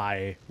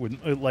fly?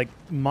 Like,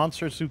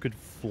 monsters who could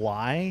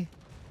fly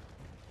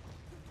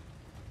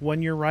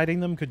when you're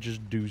riding them could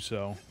just do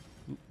so.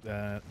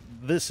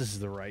 This is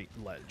the right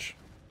ledge.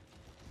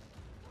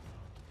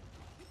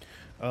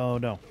 Oh,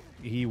 no.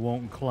 He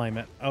won't climb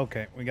it.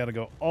 Okay, we gotta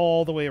go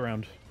all the way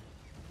around.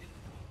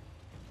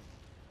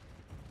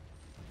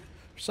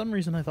 For some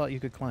reason, I thought you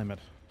could climb it.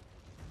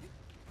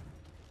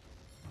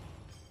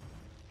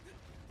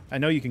 I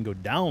know you can go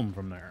down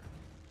from there.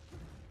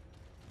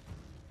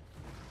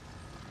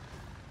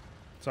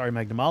 Sorry,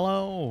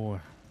 Magnamalo.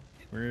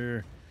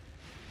 We're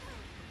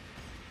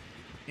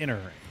in a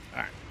hurry.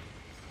 All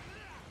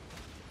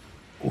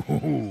right.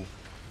 Ooh.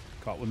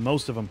 Caught with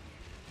most of them.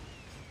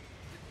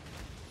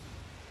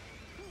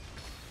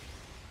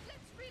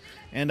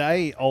 And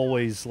I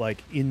always,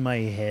 like, in my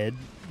head,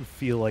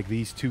 feel like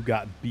these two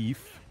got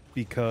beef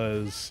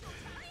because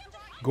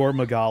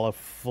Gormagala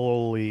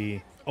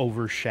fully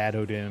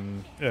overshadowed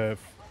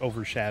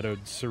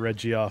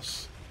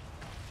Seregios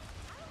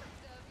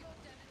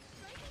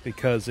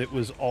because it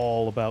was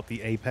all about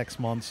the apex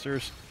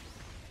monsters.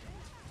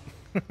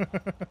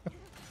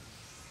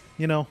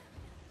 You know?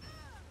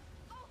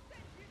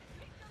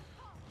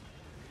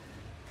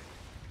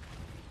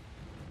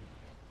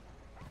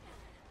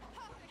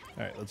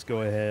 Alright, let's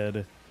go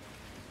ahead.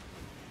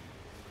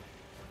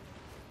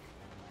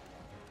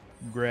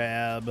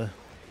 Grab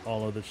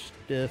all of the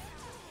stuff.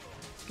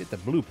 Let's get the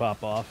blue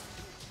pop off.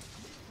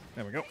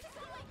 There we go. I'm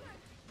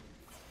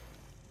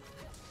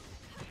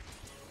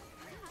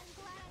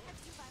glad I have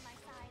you by my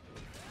side.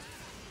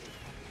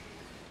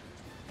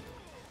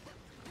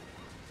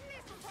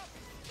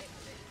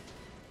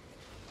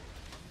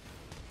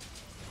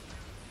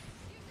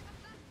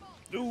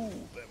 Ooh,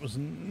 that was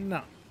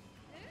not...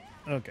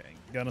 Okay,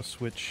 gotta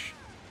switch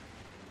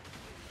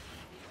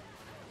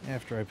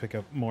after I pick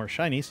up more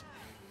shinies.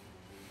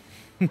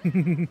 Let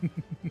me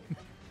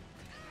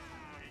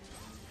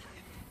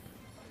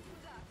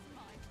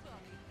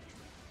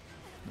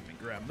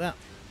grab that.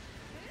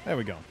 There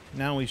we go.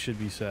 Now we should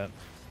be set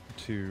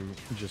to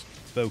just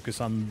focus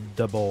on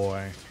the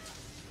boy.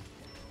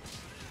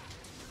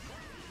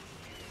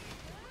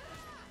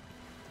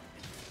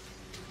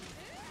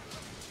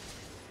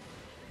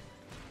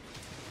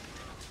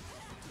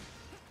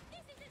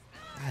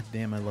 God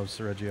damn, I love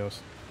Seregios.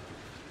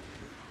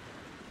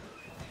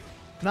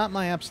 Not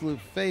my absolute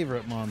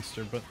favorite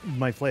monster, but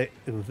my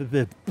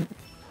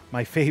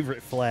my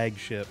favorite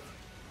flagship,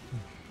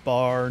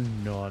 bar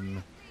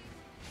none.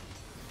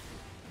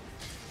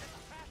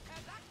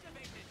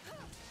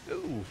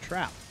 Ooh,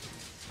 trap.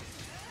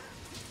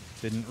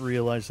 Didn't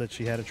realize that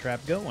she had a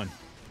trap going.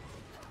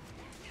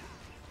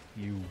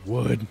 You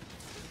would.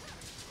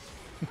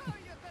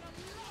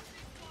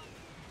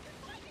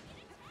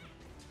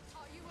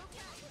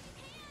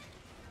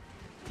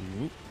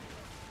 Oop.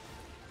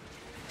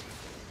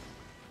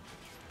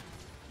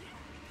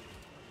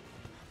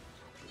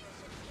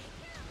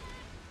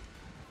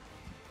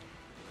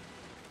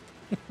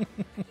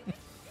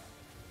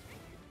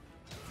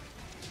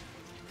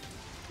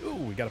 Ooh,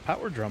 we got a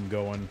power drum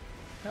going.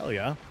 Hell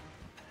yeah.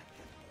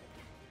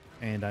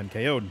 And I'm KO'd.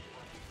 Are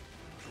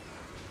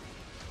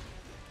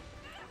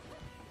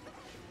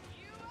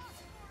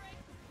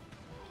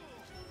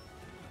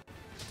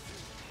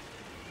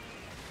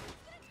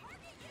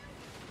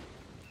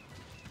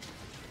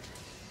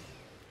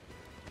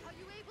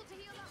you able to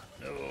heal up?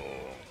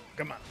 Oh,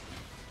 come on.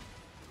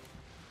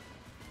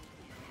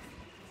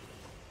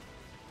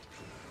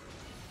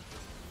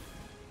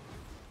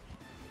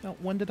 Now,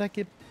 when did I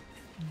get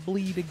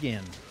bleed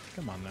again?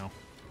 Come on now.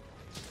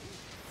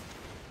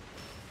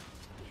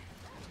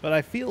 But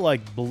I feel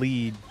like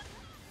bleed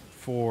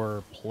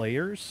for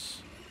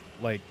players,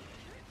 like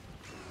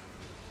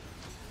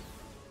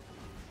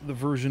the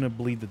version of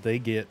bleed that they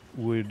get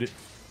would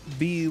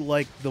be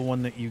like the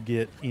one that you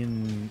get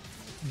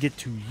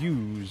to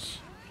use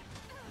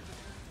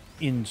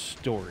in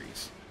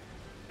stories.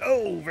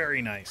 Oh,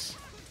 very nice.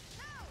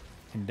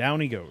 And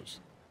down he goes.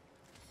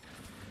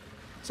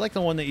 It's like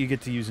the one that you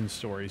get to use in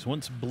stories.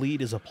 Once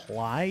bleed is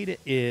applied,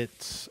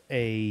 it's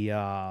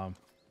a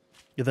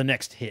the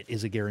next hit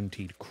is a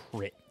guaranteed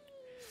crit.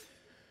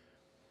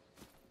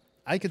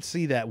 I could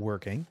see that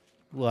working.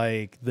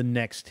 Like, the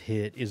next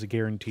hit is a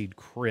guaranteed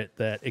crit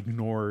that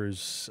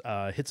ignores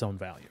hit zone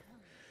value.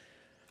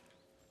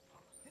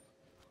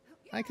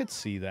 I could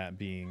see that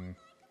being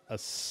a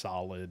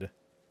solid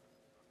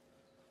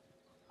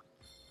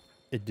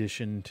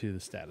addition to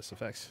the status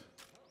effects.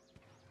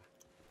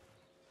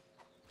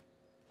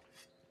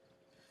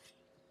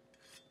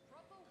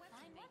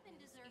 My weapon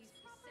deserves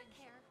proper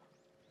care.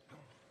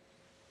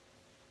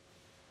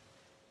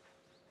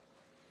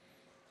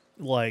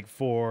 Like,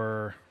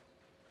 for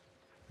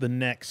the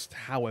next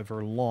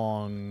however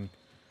long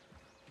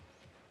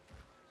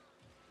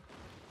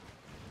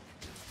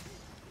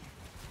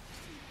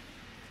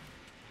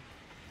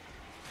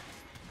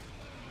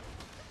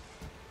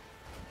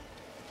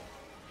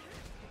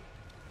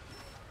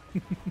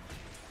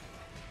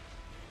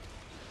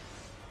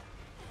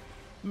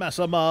mess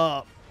them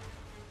up.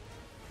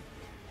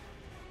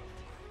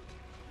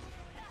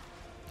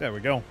 There we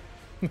go.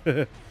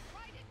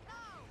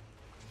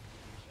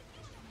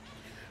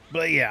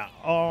 But yeah,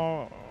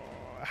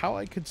 how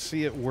I could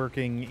see it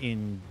working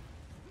in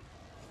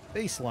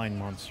baseline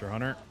Monster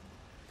Hunter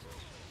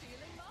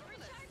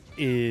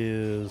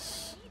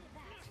is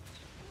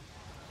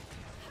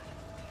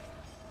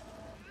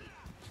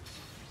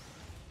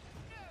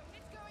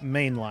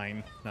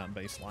mainline, not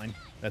baseline.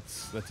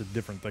 That's a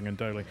different thing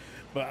entirely.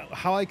 But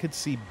how I could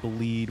see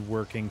bleed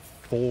working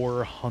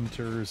for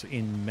hunters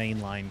in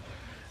mainline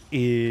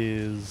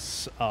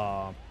is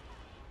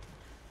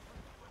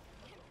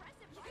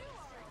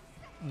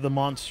the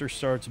monster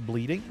starts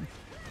bleeding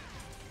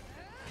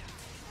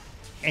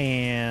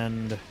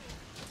and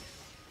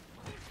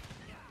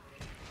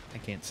I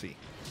can't see.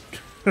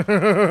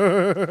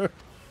 Well,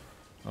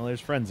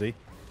 there's Frenzy.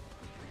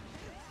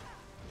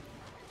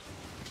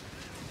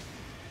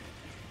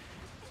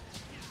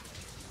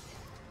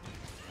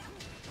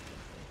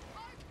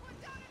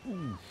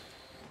 Ooh.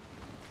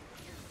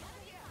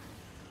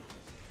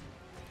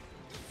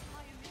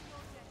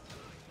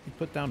 He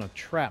put down a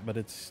trap, but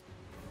it's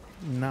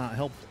not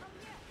helpful.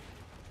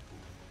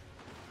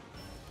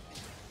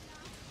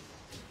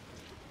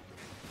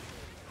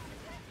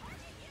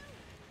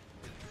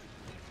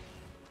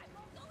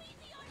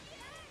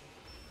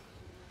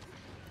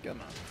 Come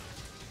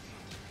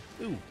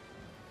on. Ooh.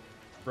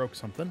 Broke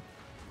something.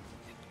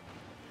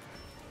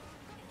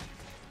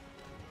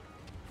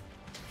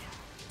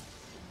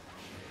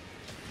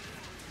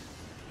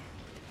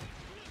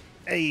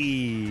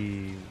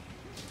 Hey!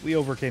 We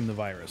overcame the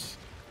virus.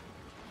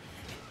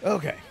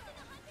 Okay.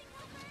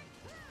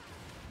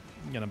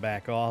 I'm gonna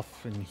back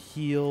off and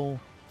heal.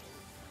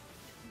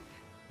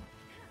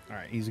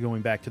 Alright, he's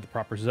going back to the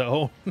proper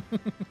zone.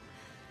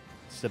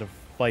 Instead of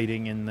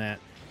fighting in that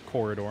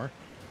corridor.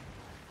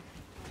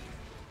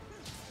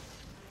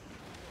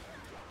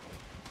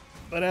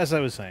 But as I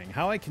was saying,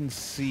 how I can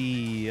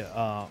see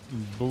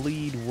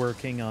bleed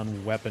working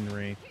on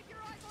weaponry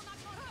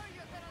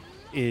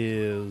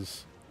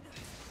is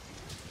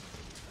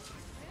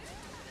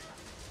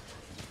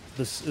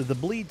the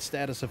bleed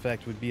status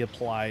effect would be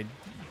applied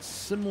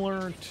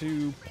similar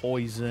to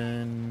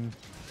poison,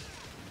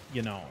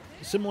 you know,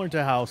 similar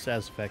to how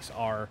status effects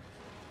are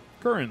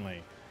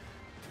currently.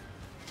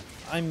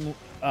 I'm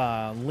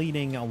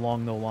leaning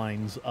along the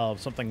lines of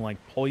something like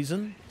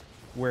poison,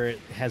 where it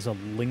has a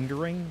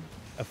lingering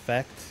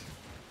effect.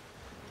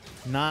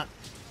 Not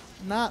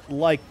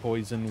like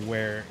poison,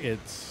 where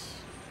it's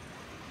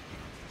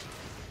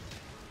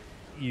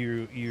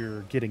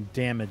you're getting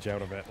damage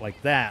out of it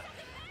like that.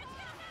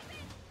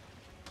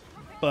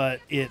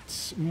 But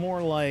it's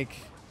more like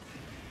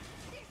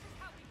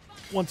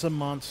once a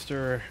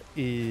monster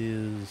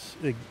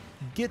it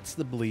gets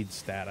the bleed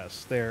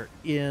status, they're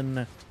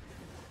in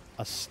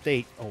a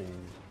state.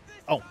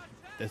 Oh,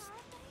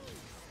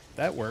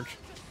 that worked.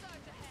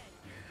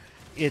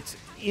 It's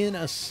in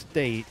a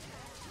state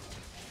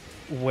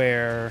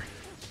where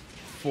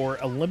for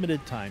a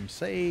limited time,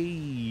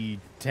 say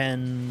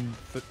 10,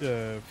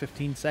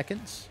 15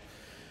 seconds,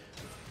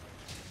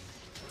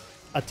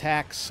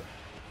 attacks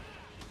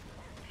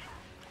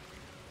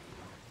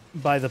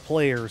by the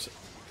players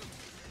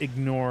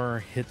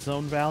ignore hit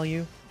zone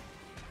value,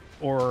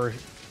 or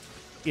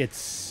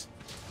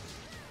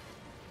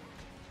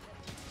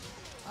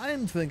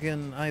I'm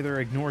thinking either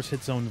ignores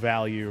hit zone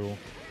value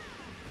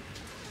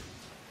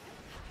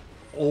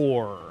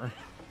or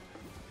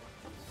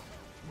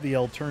the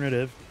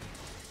alternative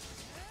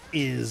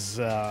is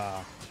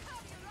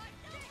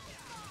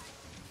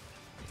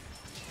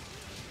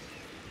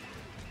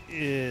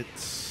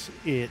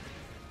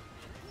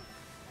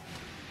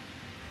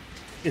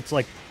it's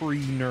like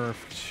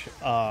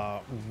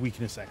pre-nerfed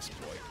weakness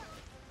exploit.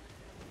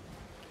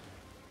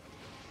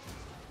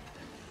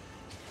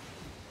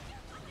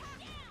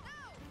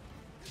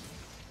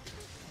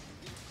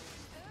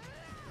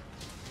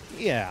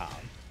 Yeah,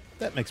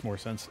 that makes more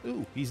sense.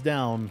 Ooh, he's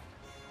down.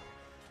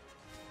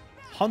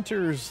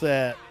 Hunters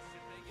that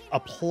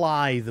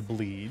apply the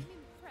bleed,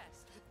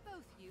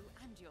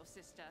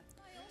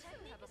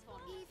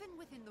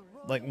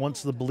 like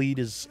once the bleed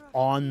is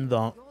on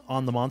the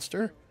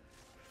monster,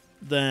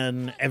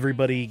 then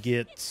everybody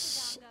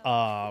gets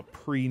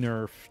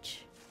pre-nerfed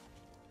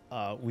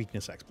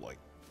weakness exploit.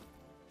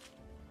 Do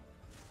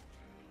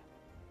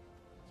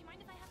you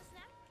mind if I have a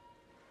snack?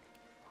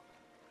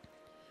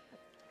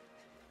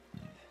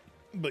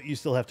 But you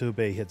still have to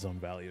obey hit zone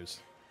values.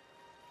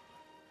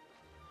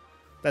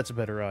 That's a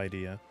better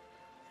idea.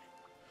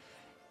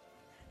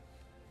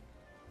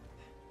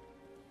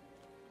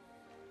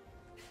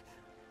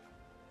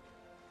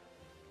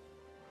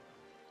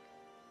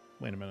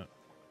 Wait a minute.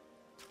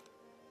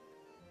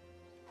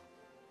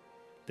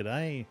 Did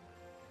I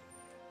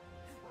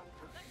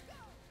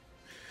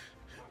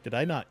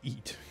not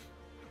eat?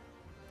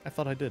 I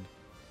thought I did.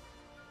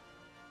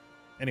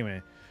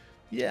 Anyway,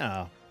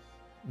 yeah.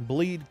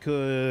 Bleed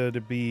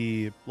could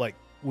be like,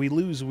 we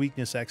lose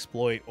weakness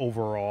exploit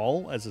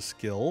overall as a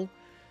skill,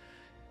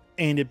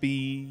 and it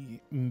be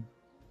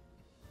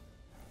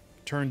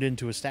turned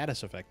into a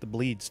status effect, the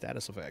bleed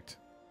status effect.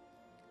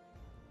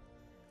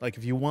 Like,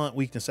 if you want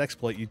weakness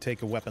exploit, you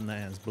take a weapon that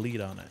has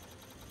bleed on it.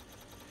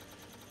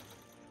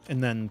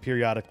 And then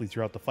periodically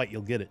throughout the fight,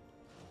 you'll get it.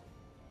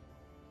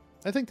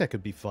 I think that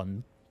could be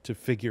fun to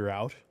figure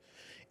out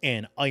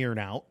and iron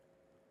out.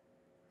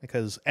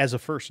 Because as a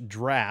first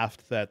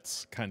draft,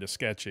 that's kind of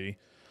sketchy.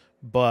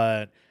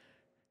 But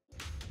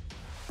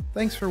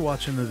thanks for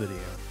watching the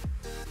video.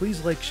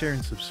 Please like, share,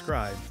 and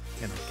subscribe,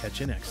 and I'll catch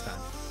you next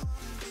time.